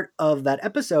favorite part of that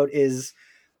episode is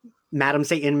Madam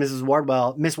Satan, Miss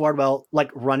Wardwell,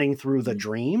 like running through the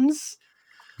dreams.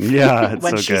 Yeah, it's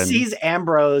When so she good. sees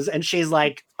Ambrose and she's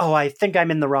like, "Oh, I think I'm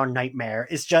in the wrong nightmare."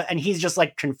 It's just, and he's just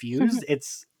like confused.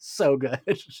 It's so good.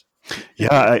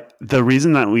 Yeah, the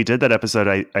reason that we did that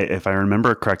episode, if I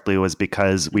remember correctly, was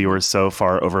because we were so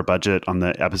far over budget on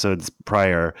the episodes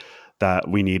prior that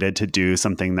we needed to do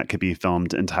something that could be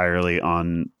filmed entirely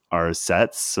on our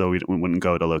sets, so we wouldn't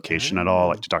go to location at all,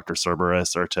 like to Dr.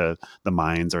 Cerberus or to the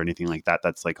mines or anything like that.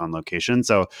 That's like on location.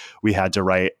 So we had to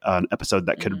write an episode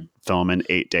that could film in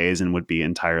 8 days and would be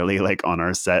entirely like on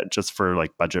our set, just for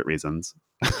like budget reasons.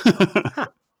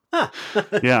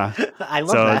 Yeah. I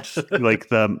love so that. like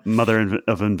the mother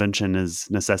of invention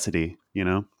is necessity, you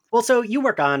know? Well, so you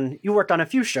worked on a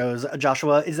few shows,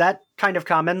 Joshua. Is that kind of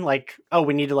common? Like, oh,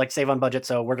 we need to like save on budget,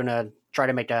 so we're gonna try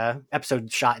to make a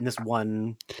episode shot in this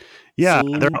one. Yeah,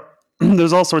 scene?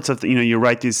 there's all sorts of, you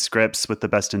write these scripts with the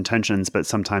best intentions, but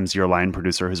sometimes your line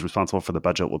producer who's responsible for the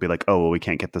budget will be like, oh, well, we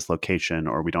can't get this location,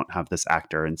 or we don't have this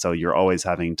actor. And so you're always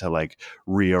having to like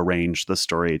rearrange the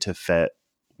story to fit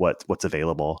what's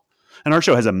available. And our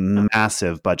show has a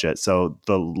massive budget. So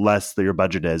the less that your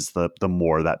budget is, the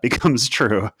more that becomes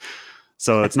true.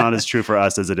 So it's not as true for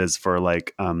us as it is for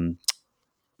like,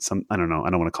 some, I don't know.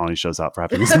 I don't want to call any shows out for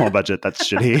having a small budget. That's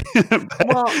shitty. But,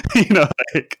 Well,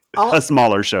 like a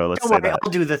smaller show. Let's say that.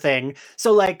 I'll do the thing.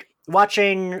 So like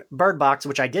watching Bird Box,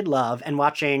 which I did love, and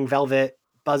watching Velvet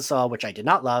Buzzsaw, which I did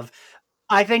not love,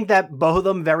 I think that both of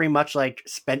them very much like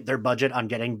spent their budget on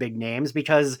getting big names,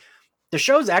 because the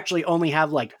shows actually only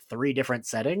have like 3 different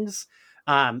settings.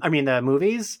 I mean, the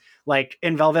movies, like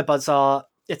in Velvet Buzzsaw,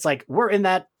 it's like we're in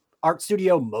that art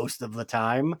studio most of the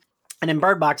time. And in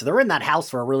Bird Box, they're in that house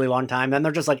for a really long time. Then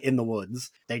they're just like in the woods.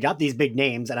 They got these big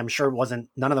names, and I'm sure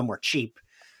none of them were cheap.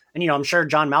 And, I'm sure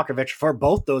John Malkovich for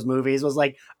both those movies was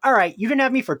like, all right, you can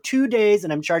have me for 2 days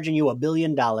and I'm charging you $1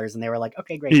 billion. And they were like,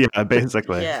 okay, great. Yeah,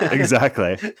 basically. Yeah.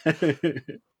 Exactly.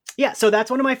 Yeah, so that's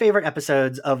one of my favorite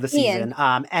episodes of the season.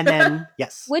 And then,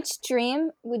 yes. Which dream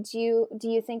do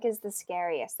you think is the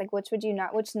scariest? Like, which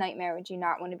nightmare would you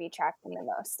not want to be trapped in the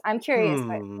most? I'm curious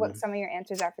what some of your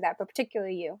answers are for that, but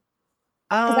particularly you.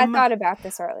 Because I thought about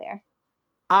this earlier.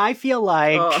 I feel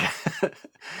like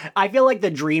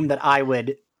the dream that I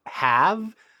would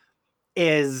have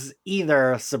is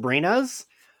either Sabrina's,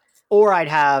 or I'd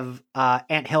have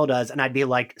Aunt Hilda's, and I'd be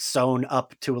like sewn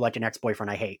up to like an ex-boyfriend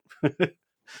I hate.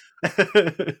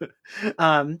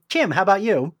 Kim, how about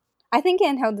you? I think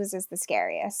Aunt Hilda's is the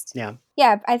scariest. Yeah.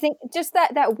 Yeah, I think just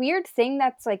that weird thing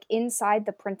that's like inside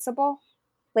the principal,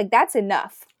 like that's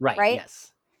enough. Right?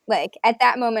 Yes. Like at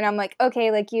that moment I'm like,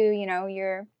 okay, like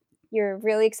you're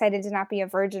really excited to not be a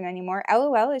virgin anymore.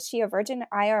 LOL, is she a virgin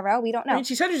IRL? We don't know. I mean,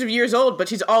 she's hundreds of years old, but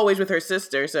she's always with her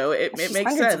sister, so it makes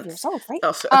hundreds sense. of years old, right?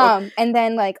 Also. And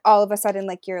then like all of a sudden,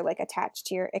 like you're like attached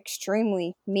to your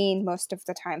extremely mean most of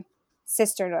the time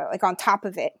sister, to like on top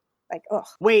of it, like ugh.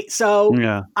 Wait, so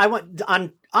yeah, I want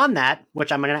on that,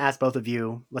 which I'm going to ask both of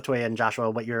you, Latoya and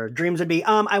Joshua, what your dreams would be.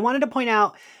 I wanted to point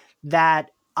out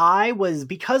that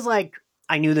because like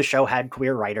I knew the show had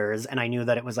queer writers and I knew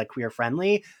that it was like queer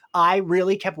friendly, I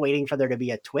really kept waiting for there to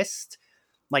be a twist.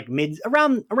 Like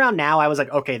around now, I was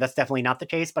like, okay, that's definitely not the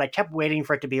case. But I kept waiting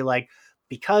for it to be like,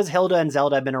 because Hilda and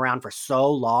Zelda have been around for so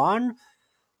long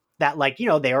that like, they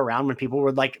were around when people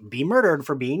would like be murdered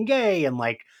for being gay. And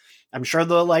like, I'm sure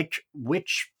the like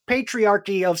witch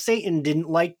patriarchy of Satan didn't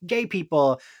like gay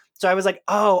people. So I was like,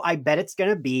 oh, I bet it's going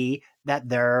to be that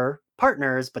they're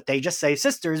partners, but they just say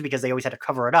sisters because they always had to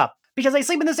cover it up because they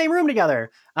sleep in the same room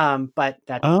together. But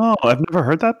that. Oh, I've never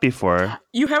heard that before.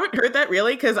 You haven't heard that,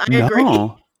 really? Because I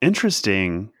agree.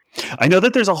 Interesting. I know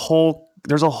that there's a whole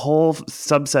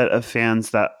subset of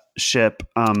fans that ship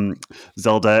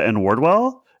Zelda and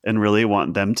Wardwell and really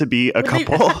want them to be a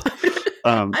couple.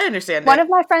 I understand. One of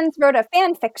my friends wrote a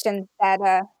fan fiction that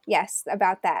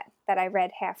about that I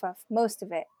read half of. Most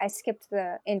of it I skipped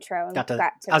the intro and got to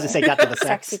the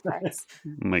sexy parts.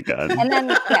 Oh my god. And then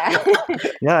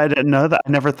yeah, I didn't know that. I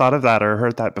never thought of that or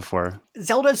heard that before.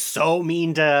 Zelda's so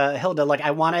mean to Hilda. Like,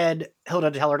 I wanted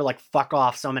Hilda to tell her to like fuck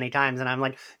off so many times, and I'm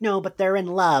like, no, but they're in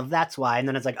love, that's why. And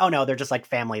then it's like, oh no, they're just like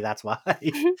family, that's why.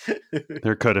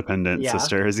 They're codependent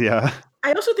sisters. Yeah.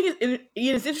 I also think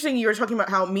it's interesting you were talking about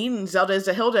how mean Zelda is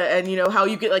to Hilda, and how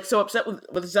you get like so upset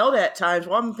with Zelda at times.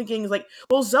 Well, I'm thinking is like,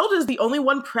 well, Zelda is the only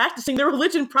one practicing their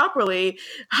religion properly.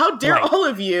 How dare Right. all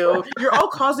of you? You're all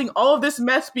causing all of this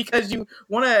mess because you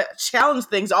want to challenge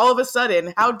things all of a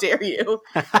sudden. How dare you?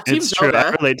 Team It's true. I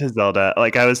Zelda. relate to Zelda.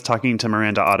 Like I was talking to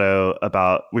Miranda Otto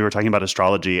we were talking about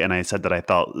astrology, and I said that I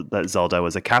felt that Zelda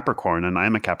was a Capricorn, and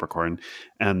I'm a Capricorn,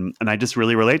 and I just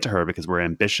really relate to her because we're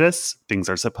ambitious. Things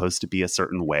are supposed to be a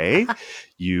certain way.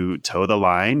 You toe the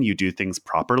line, you do things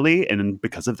properly, and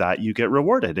because of that, you get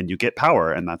rewarded and you get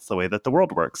power, and that's the way that the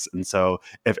world works. And so,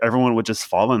 if everyone would just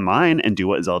fall in line and do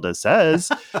what Zelda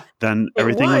says, then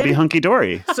everything would be hunky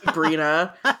dory.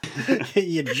 Sabrina.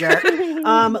 You jerk.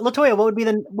 Latoya, what would be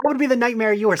the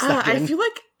nightmare you were stuck in? I feel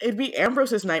like it'd be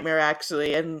Ambrose's nightmare,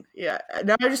 actually, and yeah,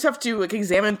 now I just have to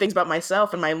examine things about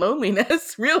myself and my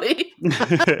loneliness. Really,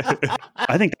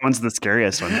 I think that one's the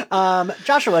scariest one.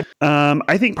 Joshua.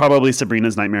 I think probably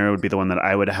Sabrina's nightmare would be the one that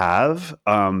I would have,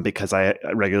 because I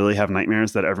regularly have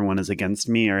nightmares that everyone is against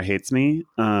me or hates me.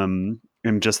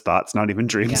 And just thoughts, not even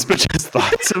dreams, but just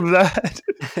thoughts of that,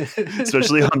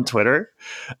 especially on Twitter.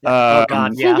 Oh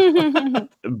God, yeah.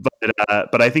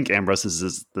 But I think Ambrose's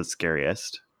is the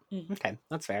scariest. Okay,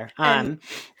 that's fair.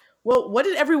 Well, what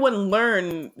did everyone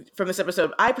learn from this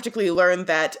episode? I particularly learned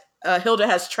that Hilda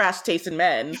has trash taste in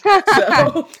men.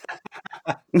 So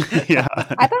Yeah,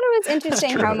 I thought it was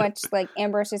interesting how much like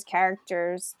Ambrose's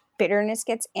character's bitterness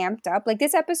gets amped up. Like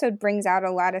this episode brings out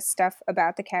a lot of stuff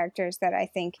about the characters that I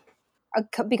think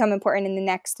become important in the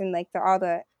next and like all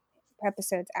the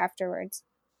episodes afterwards.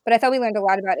 But I thought we learned a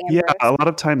lot about Ambrose. Yeah, a lot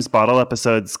of times bottle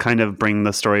episodes kind of bring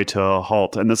the story to a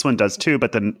halt, and this one does too.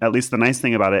 But then, at least the nice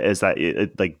thing about it is that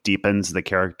it like deepens the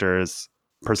characters'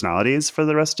 personalities for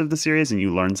the rest of the series, and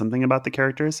you learn something about the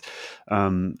characters.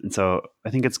 And so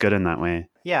I think it's good in that way.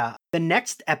 Yeah. The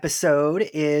next episode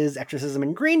is Exorcism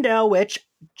in Greendale, which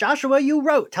Joshua, you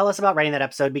wrote. Tell us about writing that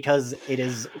episode because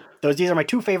these are my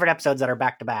two favorite episodes that are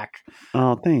back to back.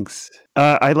 Oh, thanks.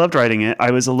 I loved writing it.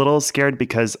 I was a little scared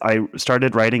because I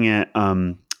started writing it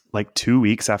like 2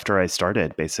 weeks after I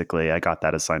started, basically. I got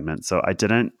that assignment. So I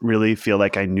didn't really feel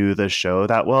like I knew the show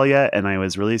that well yet. And I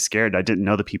was really scared. I didn't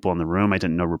know the people in the room. I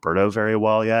didn't know Roberto very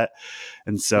well yet.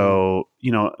 And so,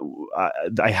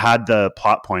 I had the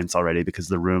plot points already because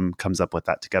the room comes up with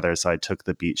that together. So I took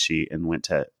the beat sheet and went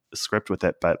to script with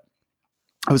it. But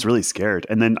I was really scared.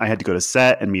 And then I had to go to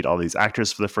set and meet all these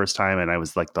actors for the first time. And I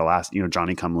was like the last,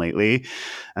 Johnny come lately.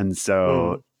 And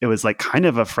so it was like kind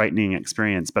of a frightening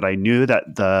experience, but I knew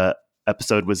that the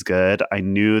episode was good. I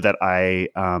knew that I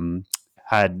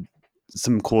had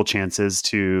some cool chances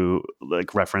to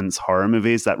like reference horror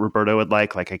movies that Roberto would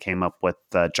like. Like I came up with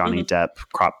the Johnny Depp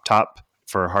crop top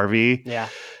for Harvey. Yeah.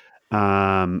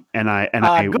 And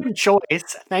I good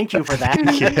choice. Thank you for that.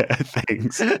 Yeah,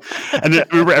 thanks. And I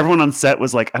remember everyone on set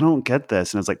was like, I don't get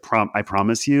this. And I was like, I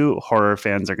promise you, horror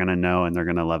fans are going to know and they're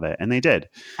going to love it. And they did.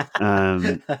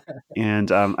 And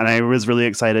I was really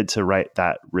excited to write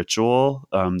that ritual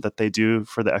that they do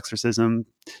for the exorcism,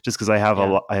 just because I've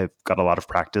got a lot of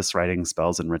practice writing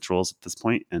spells and rituals at this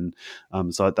point. And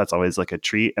so that's always like a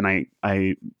treat. And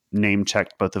I name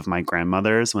checked both of my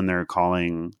grandmothers when they're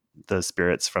calling the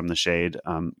spirits from the shade.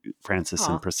 Frances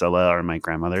and Priscilla are my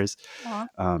grandmothers.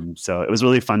 So it was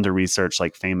really fun to research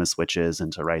like famous witches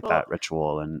and to write that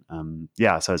ritual. And so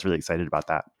I was really excited about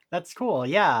that. That's cool.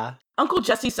 Yeah. Uncle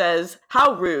Jesse says,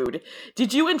 how rude.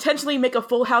 Did you intentionally make a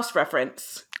Full House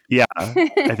reference? Yeah,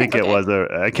 I think it was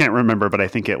I can't remember, but I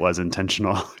think it was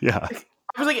intentional. Yeah.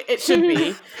 I was like, it should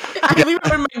be. I leave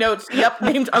it in my notes. Yep,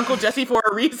 named Uncle Jesse for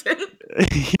a reason.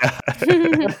 Yeah.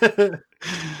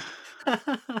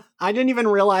 I didn't even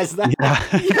realize that. Yeah.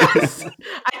 Yes,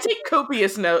 I take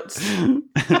copious notes.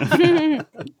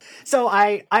 So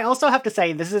I also have to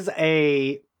say this is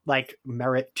a like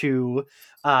merit to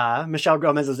Michelle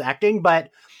Gomez's acting, but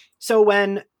so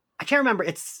when I can't remember,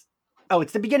 it's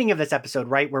the beginning of this episode,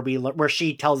 right, where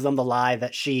she tells them the lie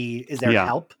that she is there to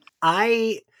help.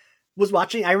 I was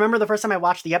watching. I remember the first time I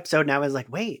watched the episode, and I was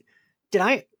like, wait, did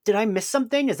I miss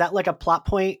something? Is that like a plot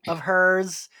point of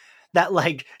hers? That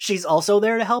like she's also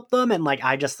there to help them, and like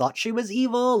I just thought she was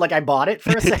evil. Like I bought it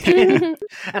for a second,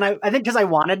 and I think because I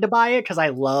wanted to buy it because I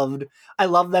love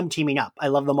them teaming up. I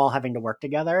love them all having to work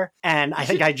together, and I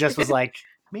think I just was like,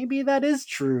 maybe that is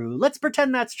true. Let's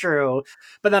pretend that's true.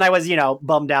 But then I was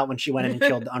bummed out when she went in and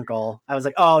killed the uncle. I was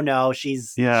like, oh no,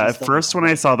 she's at first when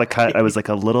I saw the cut, I was like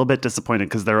a little bit disappointed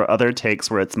because there are other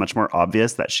takes where it's much more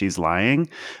obvious that she's lying.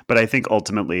 But I think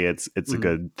ultimately it's a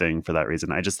good thing for that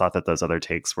reason. I just thought that those other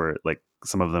takes were like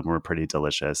some of them were pretty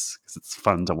delicious because it's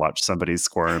fun to watch somebody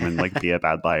squirm and like be a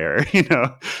bad liar,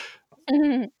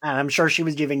 And I'm sure she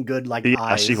was giving good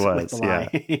eyes she was, with the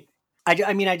lie.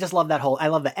 I mean, I just love that whole. I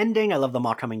love the ending. I love them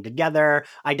all coming together.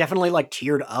 I definitely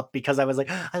teared up because I was like,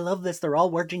 I love this. They're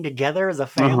all working together as a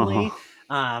family.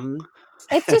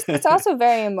 It's also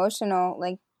very emotional,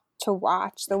 to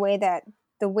watch the way that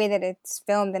it's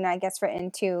filmed, and I guess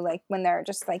written too. When they're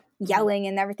just yelling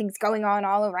and everything's going on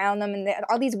all around them, and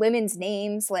all these women's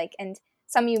names, and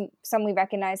some we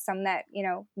recognize, some that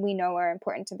we know are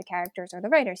important to the characters or the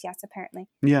writers. Yes, apparently.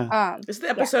 Yeah. This is the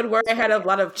episode where I had a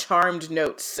lot of charmed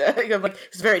notes. I'm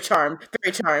it's very charmed,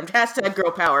 very charmed. Hashtag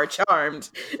girl power, charmed.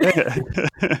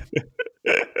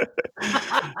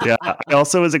 Yeah, I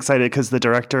also was excited because the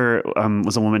director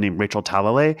was a woman named Rachel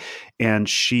Talalay, and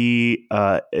she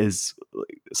is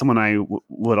someone I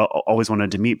would always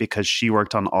wanted to meet because she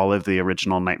worked on all of the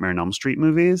original Nightmare on Elm Street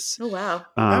movies. Oh, wow.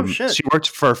 Oh, shit. She worked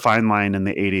for Fine Line in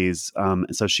the 80s,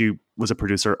 so she was a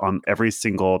producer on every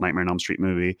single Nightmare on Elm Street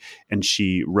movie, and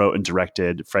she wrote and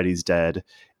directed Freddy's Dead.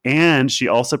 And she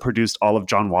also produced all of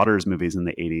John Waters' movies in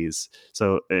the 80s.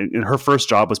 So her first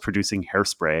job was producing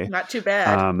Hairspray. Not too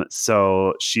bad.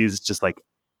 So she's just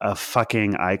a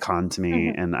fucking icon to me.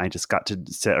 Mm-hmm. And I just got to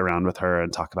sit around with her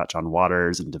and talk about John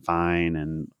Waters and Divine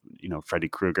and, Freddy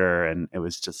Krueger. And it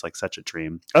was just such a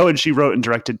dream. Oh, and she wrote and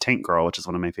directed Tank Girl, which is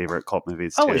one of my favorite cult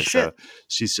movies too. Holy shit. So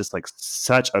she's just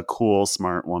such a cool,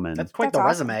 smart woman. That's quite That's the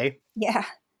awesome. resume. Yeah.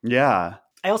 Yeah.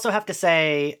 I also have to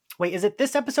say, wait, is it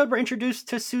this episode we're introduced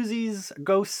to Susie's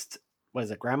ghost? What is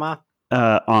it, grandma?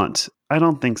 Aunt. I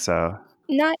don't think so.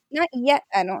 Not yet,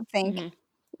 I don't think. Mm-hmm.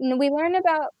 No, we learn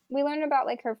about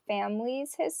her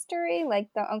family's history,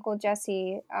 the Uncle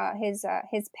Jesse, his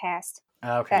past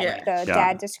Okay. that the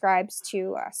dad describes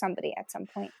to somebody at some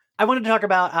point. I wanted to talk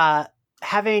about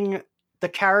having the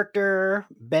character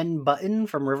Ben Button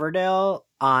from Riverdale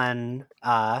on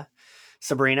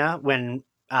Sabrina when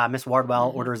Miss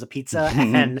Wardwell orders a pizza,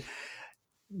 and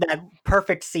that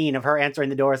perfect scene of her answering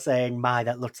the door saying, "My,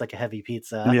 that looks like a heavy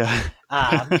pizza." Yeah.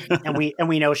 and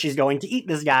we know she's going to eat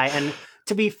this guy. And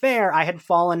to be fair, I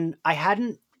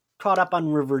hadn't caught up on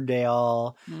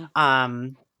Riverdale.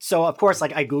 So of course,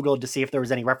 I Googled to see if there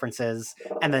was any references,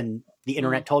 and then the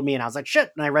internet told me, and I was like,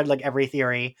 shit. And I read every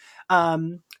theory.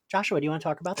 Joshua, do you want to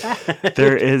talk about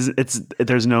that?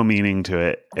 There's no meaning to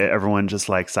it. Everyone just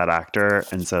likes that actor,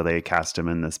 and so they cast him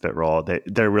in this bit role.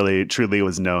 There really truly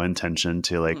was no intention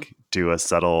to do a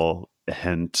subtle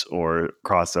hint or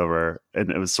crossover,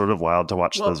 and it was sort of wild to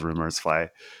watch those rumors fly.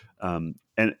 And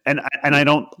I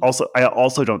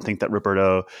also don't think that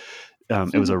Roberto,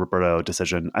 it was a Roberto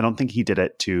decision. I don't think he did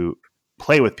it to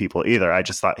play with people either. I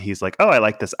just thought he's oh, I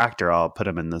like this actor, I'll put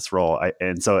him in this role.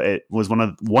 And so it was one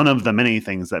of the many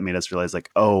things that made us realize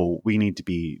oh, we need to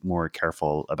be more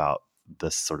careful about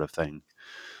this sort of thing,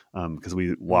 because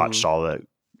we watched all the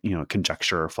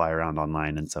conjecture fly around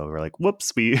online, and so we're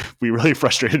whoops, we really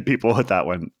frustrated people with that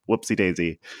one. Whoopsie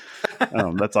daisy.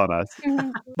 That's on us.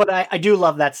 But I do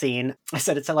love that scene. I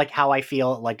said it's how I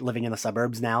feel living in the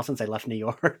suburbs now since I left New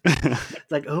York.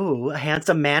 It's oh, a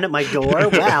handsome man at my door.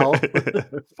 Wow.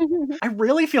 I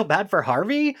really feel bad for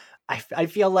Harvey. I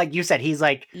feel you said he's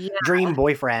dream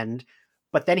boyfriend,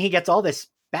 but then he gets all this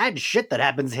bad shit that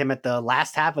happens to him at the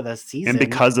last half of the season. And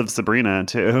because of Sabrina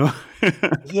too.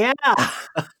 Yeah.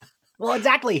 Well,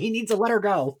 exactly. He needs to let her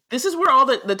go. This is where all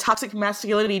the toxic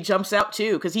masculinity jumps out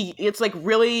too, because it's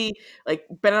really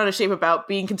bent out of shape about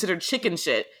being considered chicken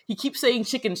shit. He keeps saying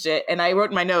chicken shit, and I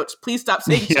wrote in my notes, please stop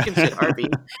saying chicken shit, Harvey.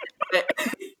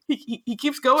 He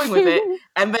keeps going with it,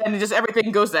 and then just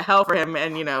everything goes to hell for him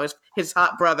and his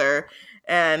hot brother,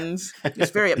 and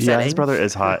it's very upsetting. Yeah, his brother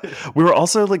is hot. We were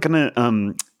also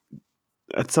gonna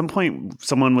at some point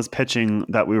someone was pitching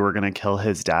that we were gonna kill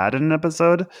his dad in an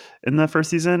episode in the first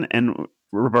season, and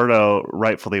Roberto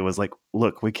rightfully was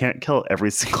look, we can't kill every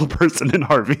single person in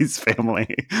Harvey's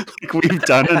family. We've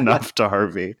done enough to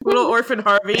Harvey. Little orphan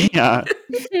Harvey. Yeah.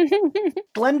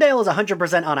 Glendale is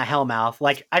 100% on a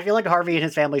hellmouth. I feel Harvey and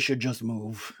his family should just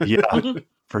move. Yeah,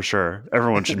 for sure.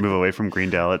 Everyone should move away from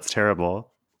Greendale. It's terrible.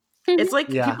 It's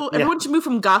everyone should move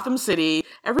from Gotham City.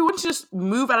 Everyone should just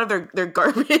move out of their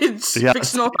garbage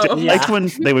fictional home. Like when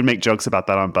they would make jokes about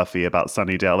that on Buffy about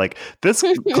Sunnydale. This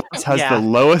class has the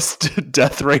lowest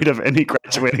death rate of any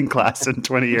graduating class in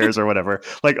 20 years or whatever.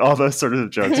 All those sort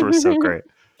of jokes were so great.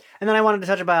 And then I wanted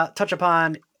to touch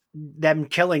upon them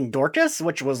killing Dorcas,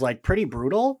 which was pretty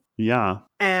brutal. Yeah.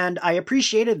 And I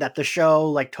appreciated that the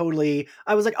show totally,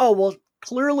 I was oh, well,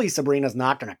 clearly Sabrina's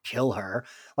not going to kill her.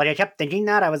 I kept thinking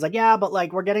that. I was yeah, but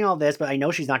we're getting all this, but I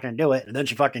know she's not going to do it. And then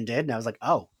she fucking did. And I was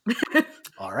oh,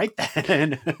 all right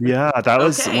then. Yeah, that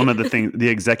was one of the things. The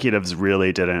executives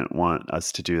really didn't want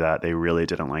us to do that. They really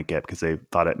didn't like it because they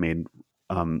thought it made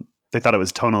they thought it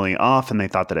was tonally off, and they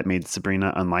thought that it made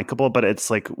Sabrina unlikable. But it's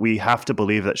like, we have to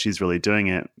believe that she's really doing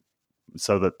it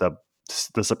so that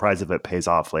the surprise of it pays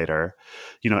off later.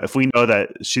 If we know that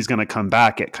she's going to come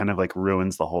back, it kind of like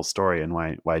ruins the whole story. And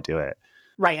why do it?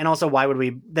 Right. And also, why would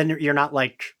we? Then you're not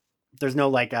like, there's no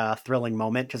like thrilling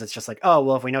moment, because it's just like, oh,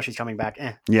 well, if we know she's coming back,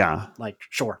 Yeah. like,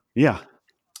 sure. Yeah.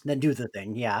 Then do the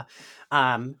thing. Yeah.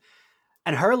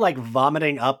 And her like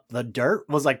vomiting up the dirt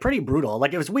was like pretty brutal.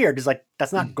 Like, it was weird because like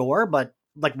that's not gore, but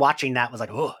like watching that was like,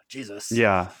 oh, Jesus.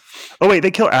 Yeah. Oh, wait,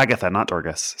 they kill Agatha, not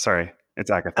Dorcas. Sorry. It's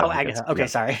Agatha. Oh, Agatha. Okay,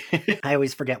 sorry. I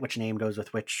always forget which name goes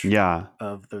with which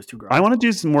of those two girls. I want to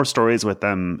do some more stories with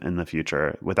them in the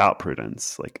future without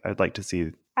Prudence. Like, I'd like to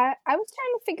see. I was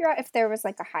trying to figure out if there was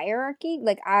like a hierarchy.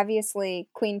 Like, obviously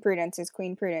Queen Prudence is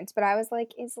Queen Prudence, but I was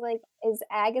like, is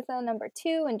Agatha number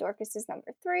 2 and Dorcas is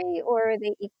number 3, or are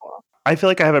they equal? I feel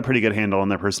like I have a pretty good handle on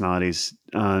their personalities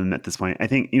at this point. I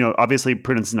think, obviously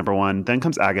Prudence is number 1. Then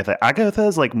comes Agatha. Agatha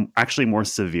is like actually more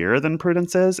severe than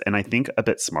Prudence is, and I think a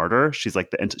bit smarter. She's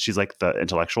like the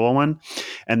intellectual one,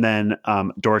 and then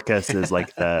Dorcas is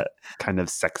like the kind of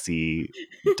sexy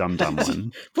dumb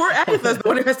one. Poor Agatha's the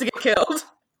one who has to get killed.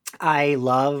 I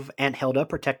love Aunt Hilda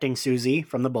protecting Susie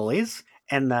from the bullies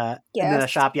in the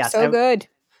shop. Yes, so good.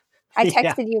 I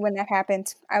texted you when that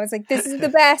happened. I was like, this is the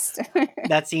best.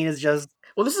 That scene is just...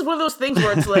 Well, this is one of those things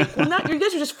where it's like, well, you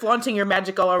guys are just flaunting your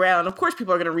magic all around. Of course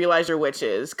people are going to realize you're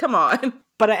witches. Come on.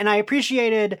 And I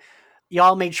appreciated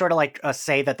y'all made sure to like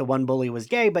say that the one bully was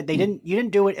gay, but you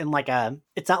didn't do it in like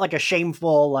it's not like a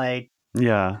shameful, like,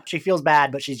 yeah, she feels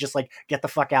bad, but she's just like, get the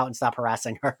fuck out and stop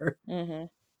harassing her. Mm-hmm.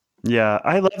 Yeah,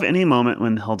 I love any moment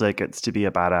when Hilda gets to be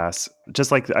a badass.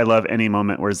 Just like I love any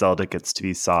moment where Zelda gets to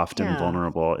be soft and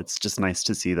vulnerable. It's just nice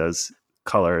to see those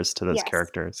colors to those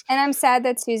characters. And I'm sad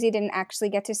that Susie didn't actually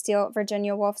get to steal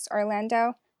Virginia Woolf's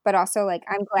Orlando, but also like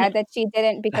I'm glad that she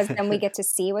didn't, because then we get to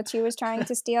see what she was trying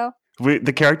to steal.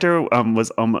 The character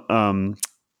was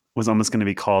almost going to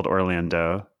be called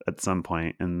Orlando at some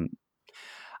point, and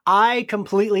I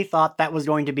completely thought that was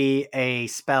going to be a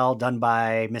spell done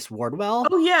by Miss Wardwell.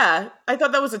 Oh yeah, I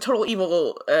thought that was a total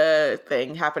evil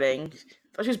thing happening.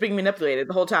 I thought she was being manipulated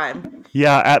the whole time.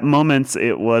 Yeah, at moments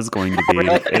it was going to be.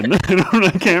 And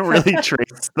I can't really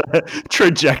trace the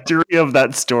trajectory of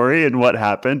that story and what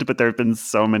happened, but there have been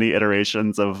so many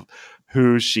iterations of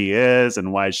who she is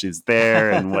and why she's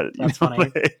there and what. That's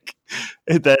funny.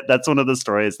 That's one of the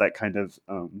stories that kind of.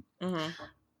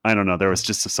 I don't know. There was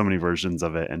just so many versions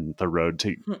of it, and the road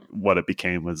to what it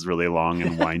became was really long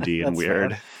and windy and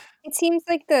weird. Fair. It seems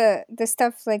like the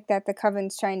stuff like that the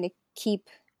Coven's trying to keep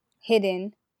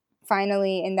hidden,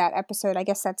 finally in that episode, I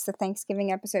guess that's the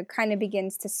Thanksgiving episode, kind of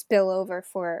begins to spill over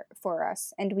for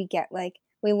us, and we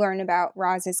learn about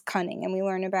Roz's cunning, and we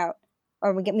learn about,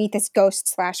 or we meet this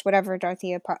ghost / whatever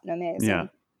Dorothea Putnam is. Yeah.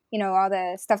 And, all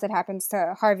the stuff that happens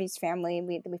to Harvey's family,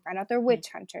 we find out they're witch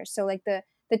hunters. So like the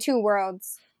two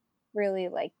worlds really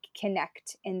like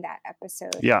connect in that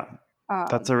episode. Yeah.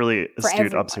 That's a really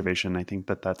astute observation. I think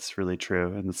that's really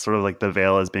true. And it's sort of like the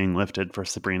veil is being lifted for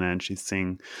Sabrina, and she's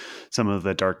seeing some of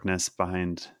the darkness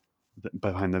behind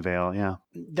the veil. Yeah.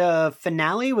 The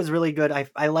finale was really good.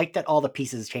 I like that all the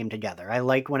pieces came together. I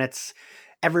like when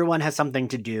everyone has something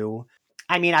to do.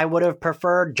 I mean, I would have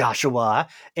preferred Joshua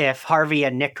if Harvey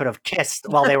and Nick could have kissed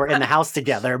while they were in the house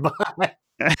together, but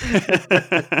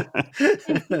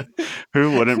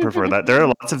who wouldn't prefer that? There are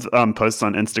lots of posts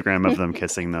on Instagram of them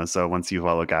kissing, though. So once you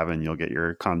follow Gavin, you'll get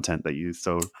your content that you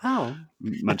so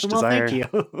much desire.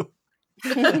 Thank you.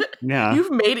 Yeah,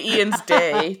 you've made Ian's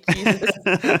day. Jesus.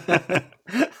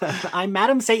 I'm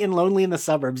Madam Satan, lonely in the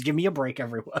suburbs. Give me a break,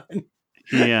 everyone.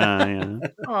 Yeah.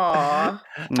 Aw.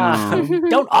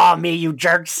 Don't awe me, you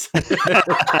jerks.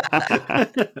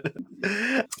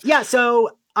 Yeah. So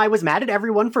I was mad at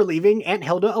everyone for leaving Aunt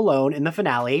Hilda alone in the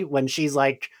finale when she's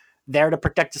like there to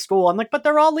protect the school. I'm like, but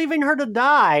they're all leaving her to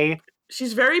die.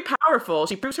 She's very powerful.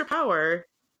 She proves her power.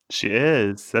 She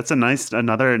is. That's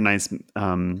another nice,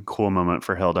 cool moment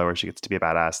for Hilda where she gets to be a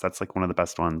badass. That's like one of the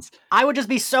best ones. I would just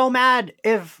be so mad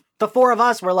if the four of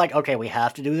us were like, okay, we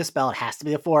have to do the spell. It has to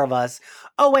be the four of us.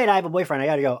 Oh, wait, I have a boyfriend. I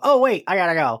gotta go. Oh, wait, I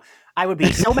gotta go. I would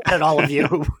be so mad at all of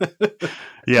you.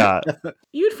 Yeah.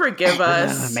 You'd forgive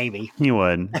us. Maybe. You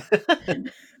would.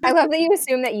 I love that you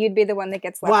assume that you'd be the one that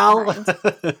gets left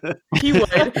behind. He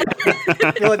would.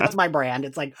 I feel like that's my brand.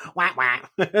 It's like, wah, wah.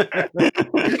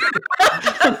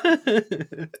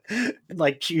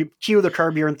 Like, cue the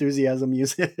Curb Your Enthusiasm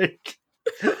music.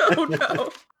 Oh,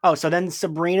 no. Oh, so then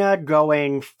Sabrina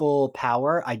going full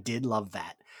power. I did love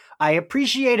that. I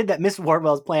appreciated that Miss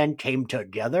Wardwell's plan came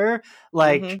together.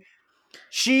 Like,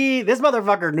 This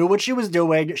motherfucker knew what she was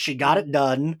doing. She got it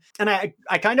done. And I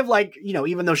kind of like,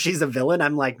 even though she's a villain,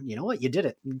 I'm like, you know what? You did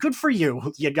it. Good for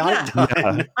you. You got it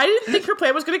done. Yeah. I didn't think her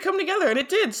plan was going to come together, and it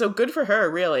did. So good for her,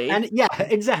 really. And yeah,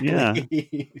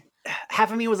 exactly.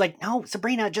 Half of me was like, no,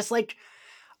 Sabrina, just like,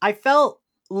 I felt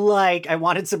like I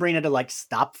wanted Sabrina to like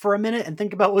stop for a minute and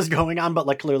think about what was going on, but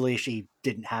like clearly she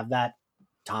didn't have that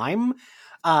time.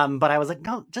 But I was like,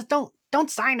 no, just don't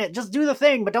sign it. Just do the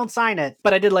thing, but don't sign it.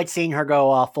 But I did like seeing her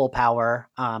go full power.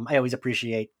 I always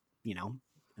appreciate,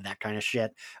 that kind of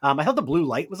shit. I thought the blue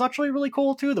light was actually really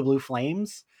cool too. The blue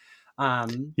flames.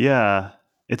 Yeah,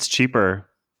 it's cheaper.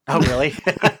 Oh, really?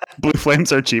 Blue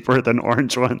flames are cheaper than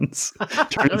orange ones.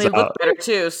 And they look better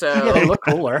too. So Yeah, they look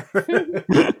cooler.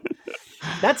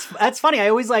 That's funny. I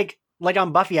always like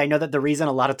on Buffy, I know that the reason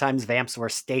a lot of times vamps were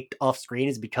staked off screen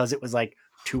is because it was like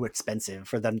too expensive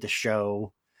for them to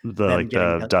show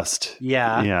the dust.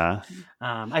 Yeah. Yeah.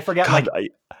 I forget. God,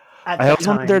 I always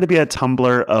wanted there to be a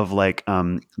Tumblr of like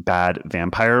bad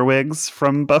vampire wigs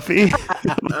from Buffy.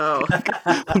 Oh.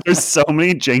 There's so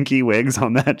many janky wigs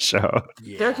on that show.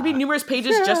 Yeah. There could be numerous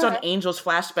pages just on Angel's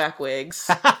flashback wigs.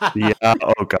 Yeah.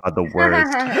 Oh God, the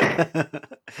worst.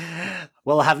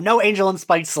 We'll have no Angel and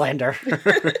Spike slander.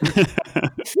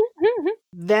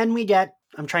 Then we get,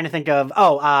 I'm trying to think of,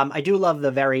 I do love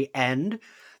the very end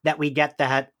that we get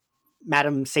that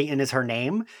Madam Satan is her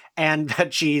name and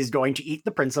that she's going to eat the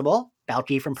principal,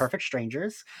 Balky from Perfect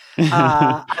Strangers.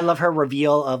 I love her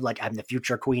reveal of like, I'm the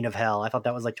future queen of hell. I thought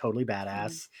that was like totally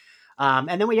badass. And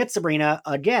then we get Sabrina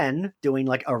again doing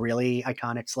like a really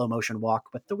iconic slow motion walk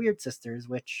with the Weird Sisters,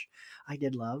 which I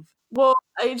did love. Well,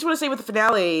 I just want to say with the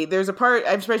finale, there's a part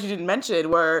I'm surprised you didn't mention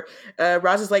where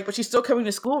Roz is like, but she's still coming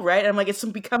to school, right? And I'm like, it's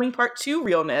some becoming part 2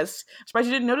 realness. I'm surprised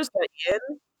you didn't notice that, Ian.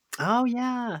 Oh,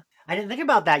 yeah. I didn't think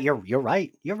about that. You're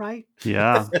right. You're right.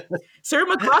 Yeah. Sarah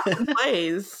McLachlan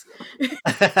plays.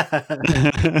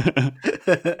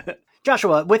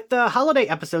 Joshua, with the holiday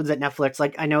episodes at Netflix,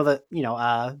 like I know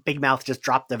that, Big Mouth just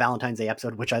dropped the Valentine's Day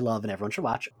episode, which I love and everyone should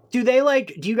watch. Do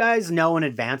you guys know in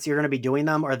advance you're going to be doing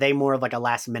them, or are they more of like a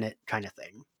last minute kind of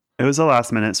thing? It was a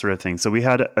last minute sort of thing. So we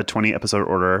had a 20 episode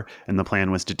order and the plan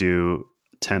was to do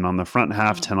 10 on the front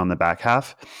half, 10 on the back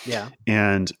half. Yeah.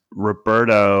 And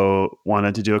Roberto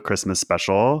wanted to do a Christmas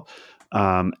special.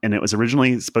 And it was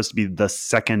originally supposed to be the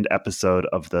second episode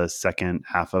of the second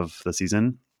half of the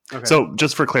season. Okay. So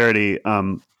just for clarity,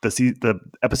 the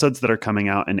episodes that are coming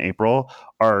out in April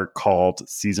are called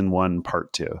season 1,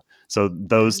 part 2. So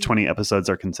those 20 episodes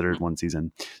are considered one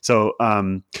season. So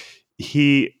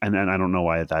he, and I don't know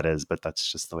why that is, but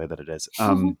that's just the way that it is.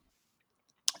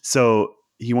 So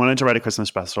he wanted to write a Christmas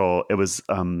special. It was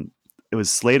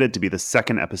slated to be the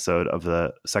second episode of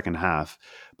the second half,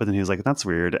 but then he was like, that's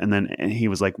weird. And then he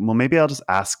was like, well, maybe I'll just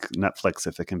ask Netflix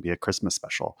if it can be a Christmas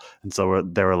special. And so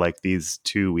there were like these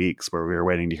 2 weeks where we were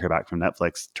waiting to hear back from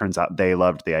Netflix. Turns out they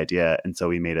loved the idea. And so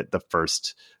we made it the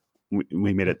first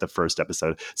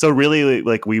episode. So really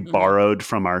like we borrowed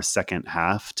from our second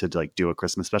half to like do a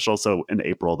Christmas special. So in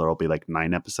April, there'll be like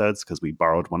 9 episodes because we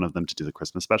borrowed one of them to do the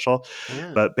Christmas special.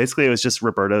 Yeah. But basically it was just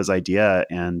Roberto's idea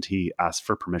and he asked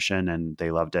for permission and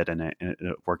they loved it and it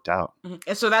worked out.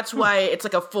 And so that's why it's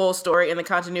like a full story in the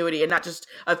continuity and not just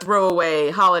a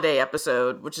throwaway holiday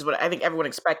episode, which is what I think everyone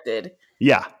expected.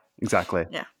 Yeah, exactly.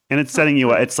 Yeah. And it's setting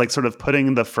you up. It's like sort of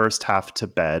putting the first half to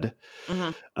bed,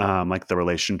 like the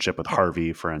relationship with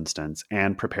Harvey, for instance,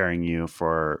 and preparing you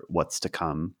for what's to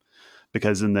come.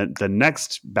 Because in the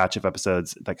next batch of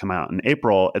episodes that come out in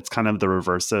April, it's kind of the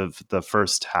reverse of the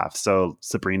first half. So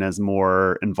Sabrina's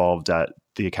more involved at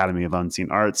the Academy of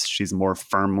Unseen Arts. She's more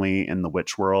firmly in the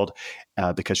witch world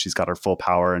because she's got her full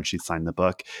power and she's signed the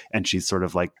book. And she's sort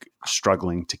of like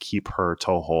struggling to keep her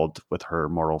toehold with her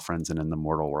mortal friends and in the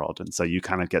mortal world. And so you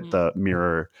kind of get the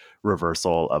mirror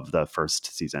reversal of the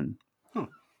first season.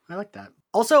 I like that.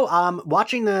 Also,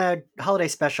 watching the holiday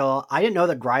special, I didn't know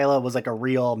that Gryla was like a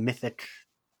real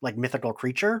mythical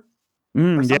creature.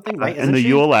 Or something, yeah. Right? And the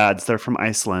Yule lads, they're from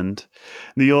Iceland.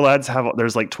 The Yule lads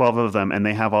there's like 12 of them and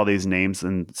they have all these names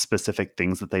and specific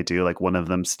things that they do. Like one of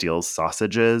them steals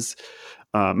sausages,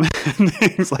 and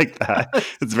things like that.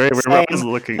 It's very weird. I was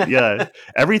looking, yeah.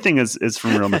 Everything is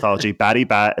from real mythology. Batty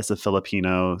Bat is a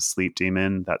Filipino sleep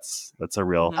demon. That's a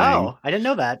real thing. Oh, I didn't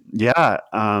know that. Yeah.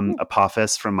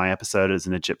 Apophis from my episode is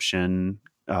an Egyptian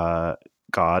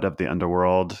god of the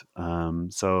underworld.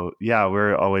 So yeah,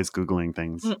 we're always Googling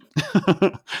things.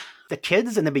 The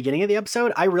kids in the beginning of the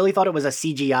episode, I really thought it was a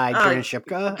CGI Karen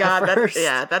Shipka.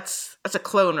 God, that's a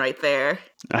clone right there.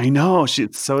 I know,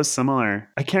 it's so similar.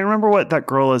 I can't remember what that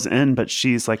girl is in, but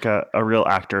she's like a real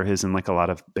actor who's in like a lot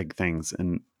of big things.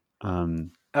 And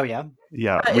Oh yeah.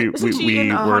 Yeah, Isn't she in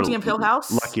we were Haunting of Hill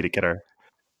House? lucky to get her.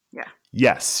 Yeah.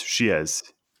 Yes, she is.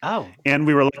 Oh. And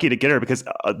we were lucky to get her because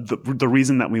the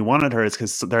reason that we wanted her is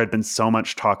because there had been so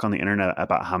much talk on the internet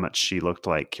about how much she looked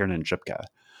like Kiernan Shipka.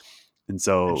 And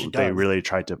so she they does. really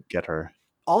tried to get her.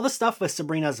 All the stuff with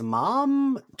Sabrina's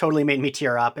mom totally made me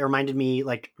tear up. It reminded me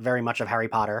like very much of Harry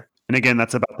Potter. And again,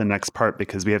 that's about the next part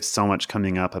because we have so much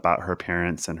coming up about her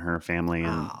parents and her family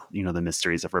and, Ah. you know, the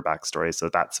mysteries of her backstory. So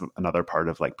that's another part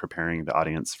of like preparing the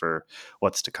audience for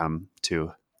what's to come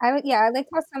too. I like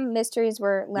how some mysteries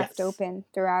were left Yes. open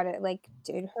throughout it. Like,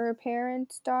 did her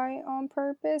parents die on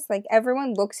purpose? Like,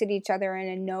 everyone looks at each other in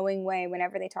a knowing way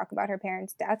whenever they talk about her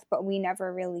parents' death, but we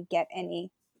never really get any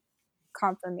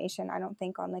confirmation, I don't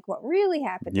think, on like what really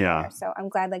happened Yeah. there. So I'm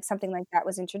glad like something like that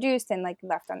was introduced and like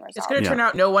left unresolved. It's going to Yeah. turn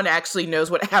out no one actually knows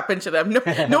what happened to them.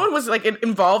 No one was like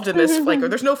involved in this. Like, or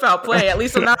there's no foul play, at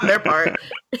least not on their part.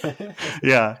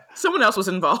 Yeah. Someone else was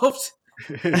involved.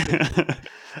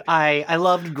 I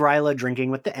loved Gryla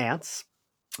drinking with the ants.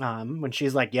 When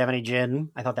she's like, "Do you have any gin?"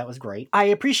 I thought that was great. I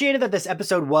appreciated that this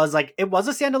episode was like, it was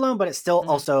a standalone, but it still Mhm.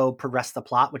 also progressed the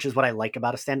plot, which is what I like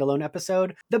about a standalone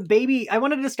episode. The baby, I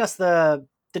want to discuss the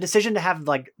decision to have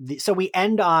like, so we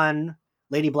end on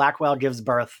Lady Blackwell gives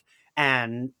birth,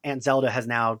 and Aunt Zelda has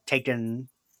now taken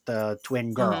the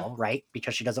twin girl, right?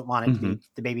 Because she doesn't want it to be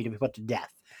the baby to be put to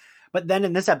death. But then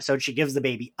in this episode, she gives the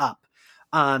baby up.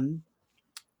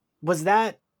 Was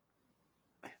that?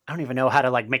 I don't even know how to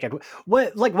like make it.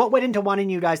 What went into wanting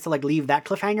you guys to like leave that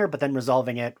cliffhanger, but then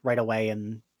resolving it right away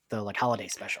in the like holiday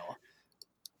special?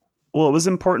 Well, it was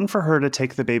important for her to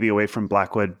take the baby away from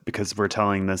Blackwood because we're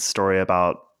telling this story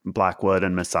about Blackwood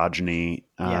and misogyny.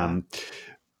 Yeah.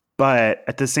 But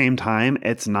at the same time,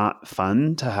 it's not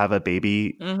fun to have a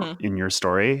baby Mhm. in your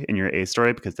story, in your A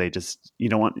story, because they just you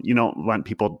don't want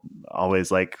people always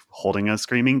like holding a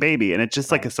screaming baby, and it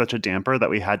just like Right. is such a damper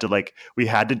that we had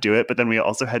to do it, but then we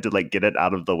also had to like get it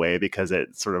out of the way because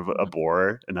it's sort of a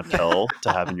bore and a pill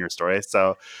to have in your story.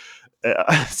 So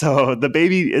the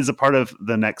baby is a part of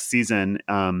the next season.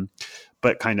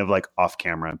 But kind of like off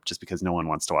camera, just because no one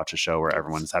wants to watch a show where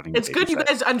everyone's having. It's good you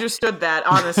guys understood that,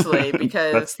 honestly,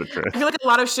 because that's the truth. I feel like a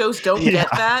lot of shows don't Yeah, get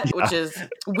that, yeah. which is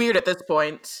weird at this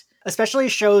point. Especially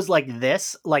shows like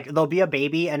this, like there'll be a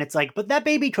baby and it's like, but that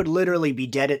baby could literally be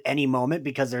dead at any moment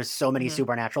because there's so many Mhm.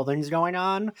 supernatural things going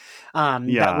on.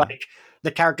 Yeah. That like the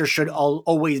character should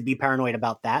always be paranoid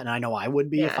about that. And I know I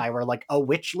would be if Yeah. I were like a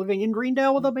witch living in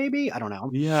Greendale with a baby. I don't know.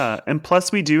 Yeah, and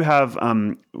plus we do have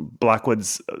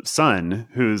Blackwood's son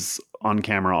who's on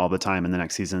camera all the time in the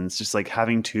next season. It's just like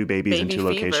having two babies in Baby two fever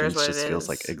is locations what just it feels is.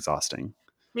 like exhausting.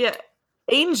 Yeah.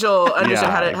 Angel understood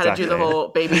Yeah, how to do the exactly. whole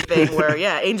baby thing where,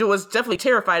 yeah, Angel was definitely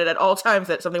terrified at all times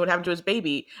that something would happen to his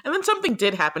baby. And then something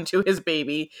did happen to his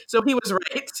baby. So he was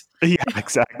right. Yeah,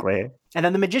 exactly. And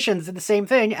then the magicians did the same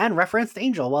thing and referenced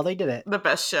Angel while they did it, The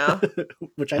best show,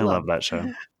 which I I love. love that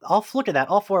show. Look at that.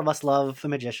 All four of us love the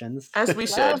magicians. as we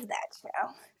should. Love that show.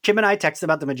 Kim and I text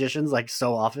about the magicians like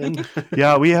so often.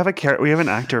 Yeah, we have an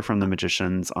actor from The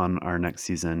Magicians on our next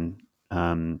season.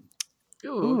 Ooh.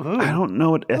 Ooh. I don't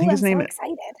know what I Ooh, think his I'm name. so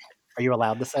excited. Are you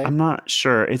allowed to say? I'm not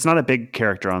sure. It's not a big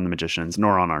character on The Magicians,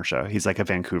 nor on our show. He's like a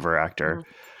Vancouver actor.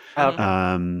 Okay.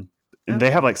 And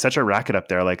they have like such a racket up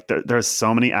there. Like there's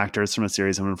so many actors from A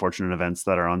Series of Unfortunate Events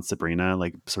that are on Sabrina,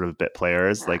 like sort of bit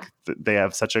players. Like they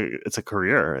have it's a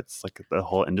career. It's like the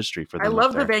whole industry for them. I up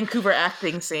love the there. Vancouver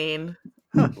acting scene.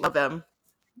 Love them.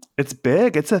 It's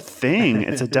big. It's a thing.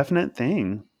 It's a definite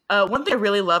thing. One thing I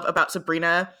really love about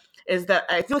Sabrina is that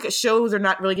I feel like it shows they're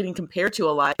not really getting compared to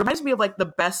a lot. It reminds me of like the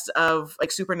best of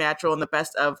like Supernatural and the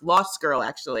best of Lost Girl,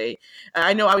 actually.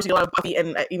 I know obviously a lot of Buffy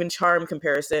and even Charm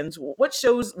comparisons. What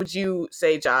shows would you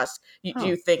say, Josh, do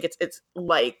you think it's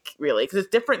like, really? Because it's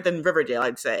different than Riverdale,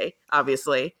 I'd say,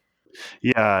 obviously.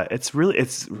 Yeah, it's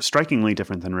strikingly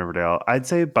different than Riverdale. I'd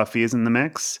say Buffy is in the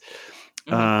mix.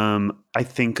 Mhm. I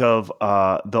think of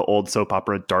the old soap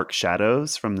opera Dark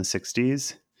Shadows from the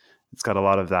 60s. It's got a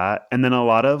lot of that. And then a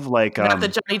lot of like Not the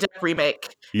Johnny Depp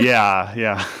remake. yeah.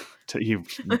 You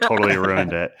totally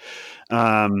ruined it.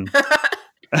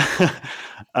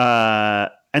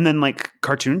 And then like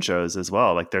cartoon shows as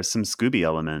well. Like there's some Scooby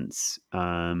elements.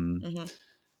 Mhm.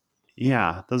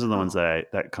 Yeah, those are the ones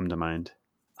that come to mind.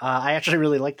 I actually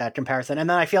really like that comparison. And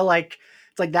then I feel like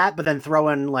it's like that, but then throw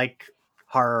in like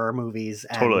horror movies.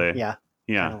 And, Totally. Yeah.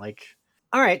 Yeah. Kind of like.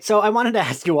 All right. So I wanted to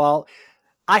ask you all.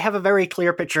 I have a very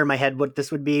clear picture in my head what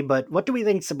this would be, but what do we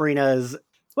think Sabrina's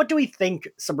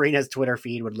Twitter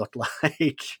feed would look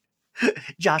like?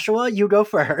 Joshua, you go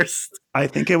first. I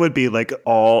think it would be like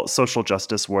all social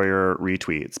justice warrior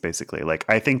retweets, basically. Like,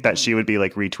 I think that she would be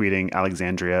like retweeting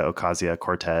Alexandria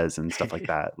Ocasio-Cortez and stuff like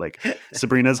that. Like,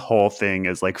 Sabrina's whole thing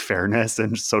is like fairness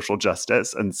and social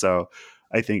justice. And so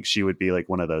I think she would be like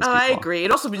one of those people. I agree.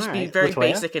 It'd also just be very Latoya?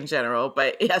 basic in general,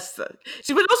 but yes,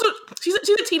 she would also. She's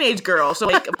a teenage girl, so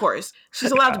like, of course,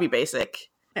 she's allowed to be basic.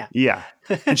 Yeah.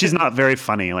 And she's not very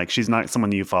funny. Like, she's not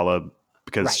someone you follow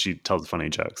because Right. she tells funny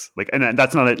jokes. Like, and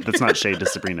that's not shade to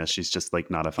Sabrina. She's just like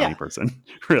not a funny person,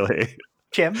 really.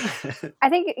 Kim? I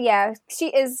think, yeah,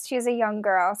 she's a young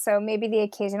girl, so maybe the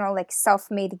occasional like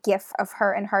self-made gif of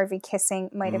her and Harvey kissing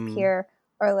might appear,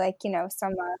 or like, you know,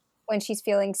 some when she's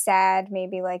feeling sad,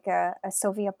 maybe like a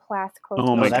Sylvia Plath quote.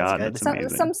 Oh my that's God, good. that's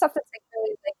amazing. Some stuff that's like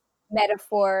really like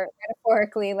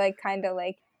metaphorically like kind of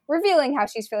like revealing how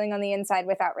she's feeling on the inside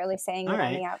without really saying it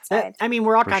on the outside. I mean,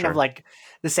 we're all For kind sure. of like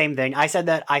the same thing. I said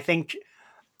that I think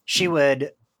she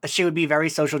would be very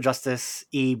social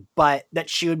justice-y, but that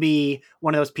she would be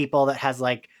one of those people that has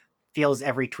like feels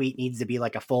every tweet needs to be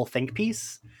like a full think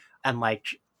piece, and like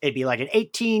it'd be like an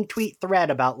 18 tweet thread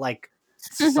about like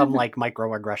some like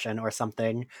microaggression or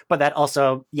something. But that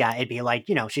also, yeah, it'd be like,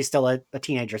 you know, she's still a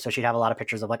teenager, so she'd have a lot of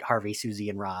pictures of like Harvey, Susie,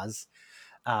 and Roz.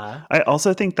 I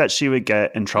also think that she would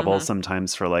get in trouble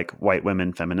sometimes for like white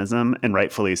women feminism, and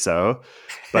rightfully so.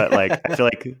 But like, I feel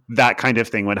like that kind of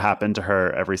thing would happen to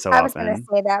her every so I was going to often.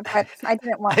 say that, but I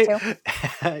didn't want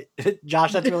to.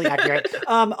 Josh, that's really accurate.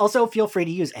 Also, feel free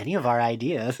to use any of our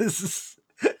ideas.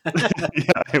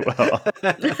 Yeah, I will.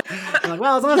 I'm like,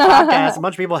 well, it's on this podcast. A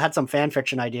bunch of people had some fan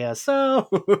fiction ideas, so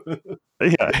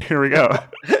Yeah, here we go.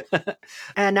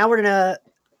 And now we're gonna.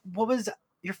 What was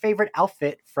your favorite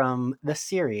outfit from the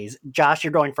series? Josh,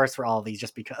 you're going first for all of these,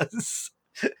 just because.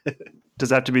 Does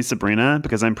that have to be Sabrina?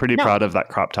 Because I'm pretty No. proud of that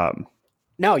crop top.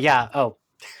 No, yeah. Oh,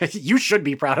 you should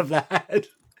be proud of that.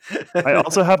 I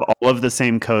also have all of the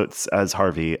same coats as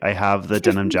Harvey. I have the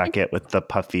denim jacket with the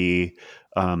puffy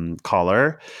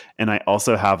collar, and I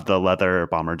also have the leather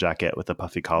bomber jacket with the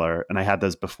puffy collar. And I had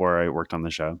those before I worked on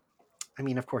the show. I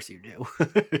mean, of course you do.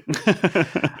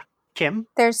 Kim?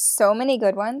 There's so many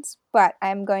good ones, but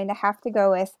I'm going to have to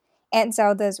go with Aunt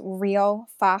Zelda's real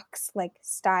fox like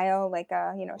style, like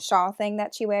a shawl thing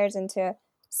that she wears, and to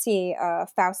see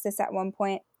Faustus at one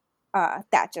point.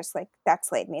 That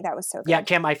slayed me. That was so good. Yeah,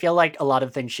 Kim, I feel like a lot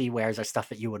of things she wears are stuff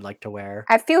that you would like to wear.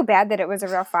 I feel bad that it was a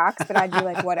real fox, but I'd be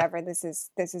like, whatever. This is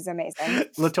amazing.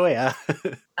 Latoya.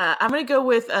 I'm gonna go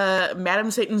with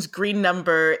Madam Satan's green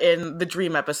number in the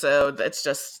Dream episode. It's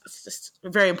just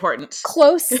very important.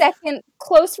 Close second,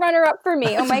 close runner up for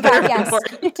me. Oh my god, Very yes,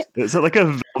 important. Is it like a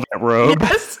velvet robe?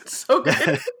 Yes, so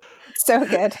good. so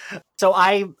good. So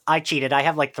I cheated. I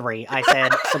have like 3. I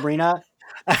said Sabrina.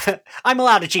 I'm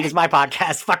allowed to cheat. It's my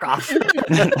podcast. Fuck off.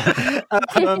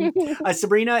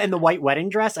 Sabrina in the white wedding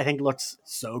dress, I think looks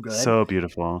so good. So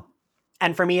beautiful.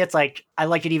 And for me, it's like, I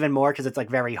like it even more because it's like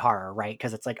very horror, right?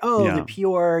 Because it's like, oh, Yeah. the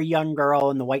pure young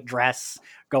girl in the white dress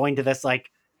going to this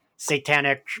like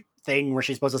satanic thing where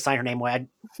she's supposed to sign her name away.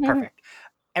 Perfect.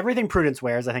 Everything Prudence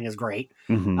wears, I think, is great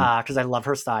Mhm. because I love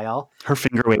her style. Her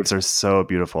finger waves are so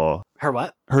beautiful. Her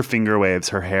what? Her finger waves,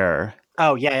 her hair.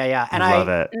 Oh, yeah. And I love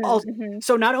it. Also, Mhm.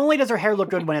 so not only does her hair look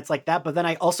good when it's like that, but then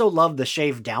I also love the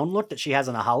shaved down look that she has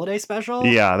in the holiday special.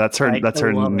 Yeah, that's her. I That's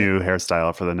her love it. new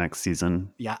hairstyle for the next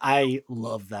season. Yeah, I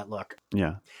love that look.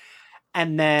 Yeah.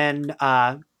 And then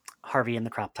Harvey in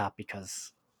the crop top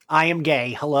because I am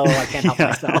gay. Hello, I can't help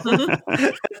myself.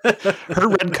 Her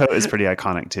red coat is pretty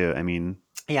iconic too. I mean,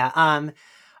 Yeah.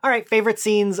 All right. Favorite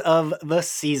scenes of the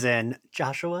season,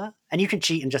 Joshua, and you can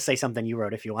cheat and just say something you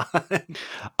wrote if you want.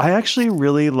 I actually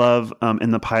really love in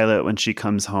the pilot when she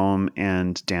comes home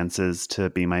and dances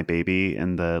to "Be My Baby"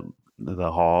 in the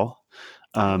hall.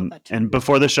 I love that too. And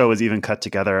before the show was even cut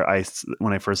together,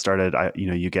 when I first started,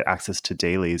 you get access to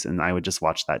dailies, and I would just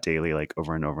watch that daily like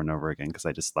over and over and over again because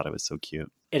I just thought it was so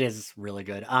cute. It is really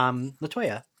good.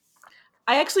 Latoya.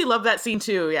 I actually love that scene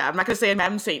too. Yeah, I'm not gonna say a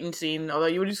Madam Satan scene, although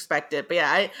you would expect it. But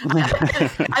yeah,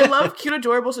 I love cute,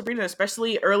 adorable Sabrina,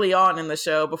 especially early on in the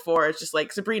show. Before it's just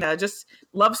like Sabrina, just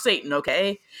love Satan,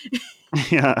 okay?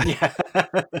 Yeah. Yeah.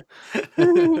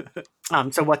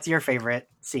 So what's your favorite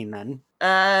scene then?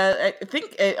 I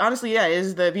think honestly, yeah,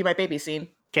 is the "Be My Baby" scene.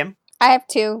 Kim? I have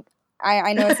 2.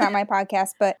 I know it's not my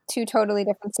podcast, but 2 totally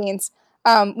different scenes.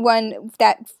 One,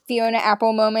 that Fiona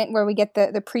Apple moment where we get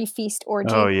the pre-feast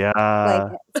orgy. Oh yeah.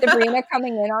 Like Sabrina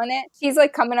coming in on it. She's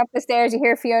like coming up the stairs, you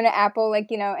hear Fiona Apple, like,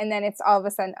 and then it's all of a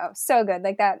sudden, oh, so good.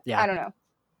 Like that, Yeah. I don't know.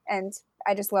 And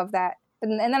I just love that.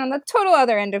 And then on the total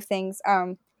other end of things,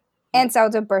 Aunt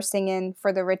Zelda bursting in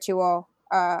for the ritual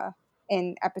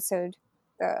in episode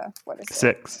what is it?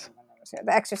 6.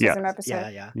 The exorcism Yeah.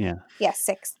 episode. Yeah. Yeah,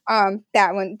 6.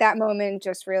 That moment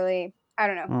just really, I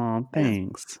don't know. Oh,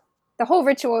 thanks. The whole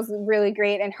ritual is really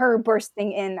great, and her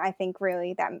bursting in, I think,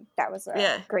 really that was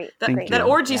great. Thank great. you. That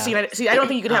orgy Yeah. scene. I don't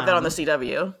think you could have that on the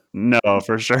CW. No,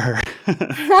 for sure.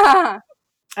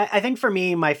 I think for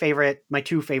me, my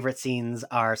two favorite scenes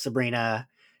are Sabrina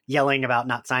yelling about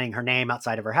not signing her name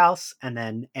outside of her house, and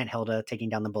then Aunt Hilda taking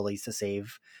down the bullies to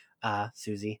save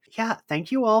Susie. Yeah,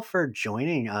 thank you all for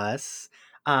joining us.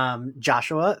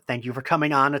 Joshua, thank you for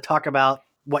coming on to talk about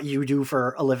what you do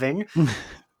for a living.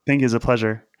 Thank you. It's a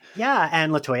pleasure. Yeah,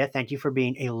 and Latoya, thank you for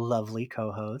being a lovely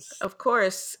co-host. Of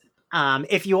course.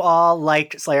 If you all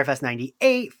liked Slayerfest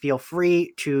 98, feel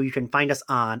free to, you can find us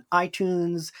on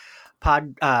iTunes,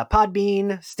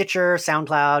 Podbean, Stitcher,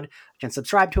 SoundCloud. You can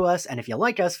subscribe to us, and if you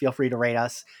like us, feel free to rate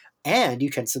us. And you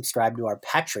can subscribe to our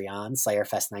Patreon,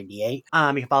 Slayerfest98.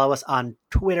 You can follow us on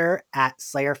Twitter at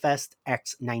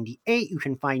SlayerFestX98. You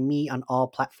can find me on all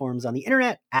platforms on the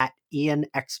internet at Ian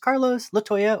X Carlos.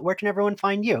 Latoya, where can everyone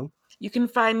find you? You can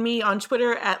find me on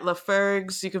Twitter at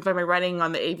LaFergs. You can find my writing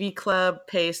on the AV Club,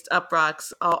 Paste,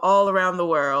 Uprocks, all around the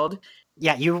world.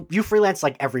 Yeah, you freelance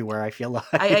like everywhere, I feel like.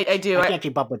 I do. I can't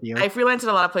keep up with you. I freelance in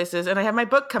a lot of places, and I have my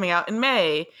book coming out in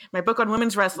May. My book on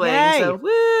women's wrestling. Yay! So,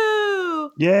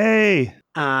 woo! Yay!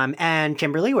 And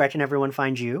Kimberly, where can everyone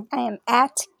find you? I am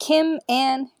at Kim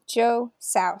Ann Jo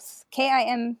South.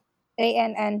 KIMANNJO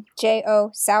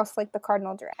South, like the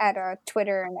Cardinal Direct, at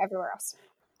Twitter and everywhere else.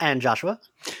 And Joshua?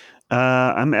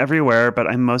 I'm everywhere, but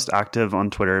I'm most active on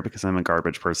Twitter because I'm a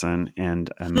garbage person,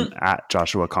 and I'm at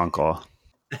Joshua Conkle.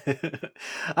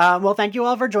 Well, thank you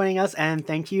all for joining us, and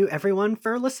thank you everyone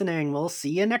for listening. We'll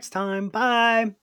see you next time. Bye.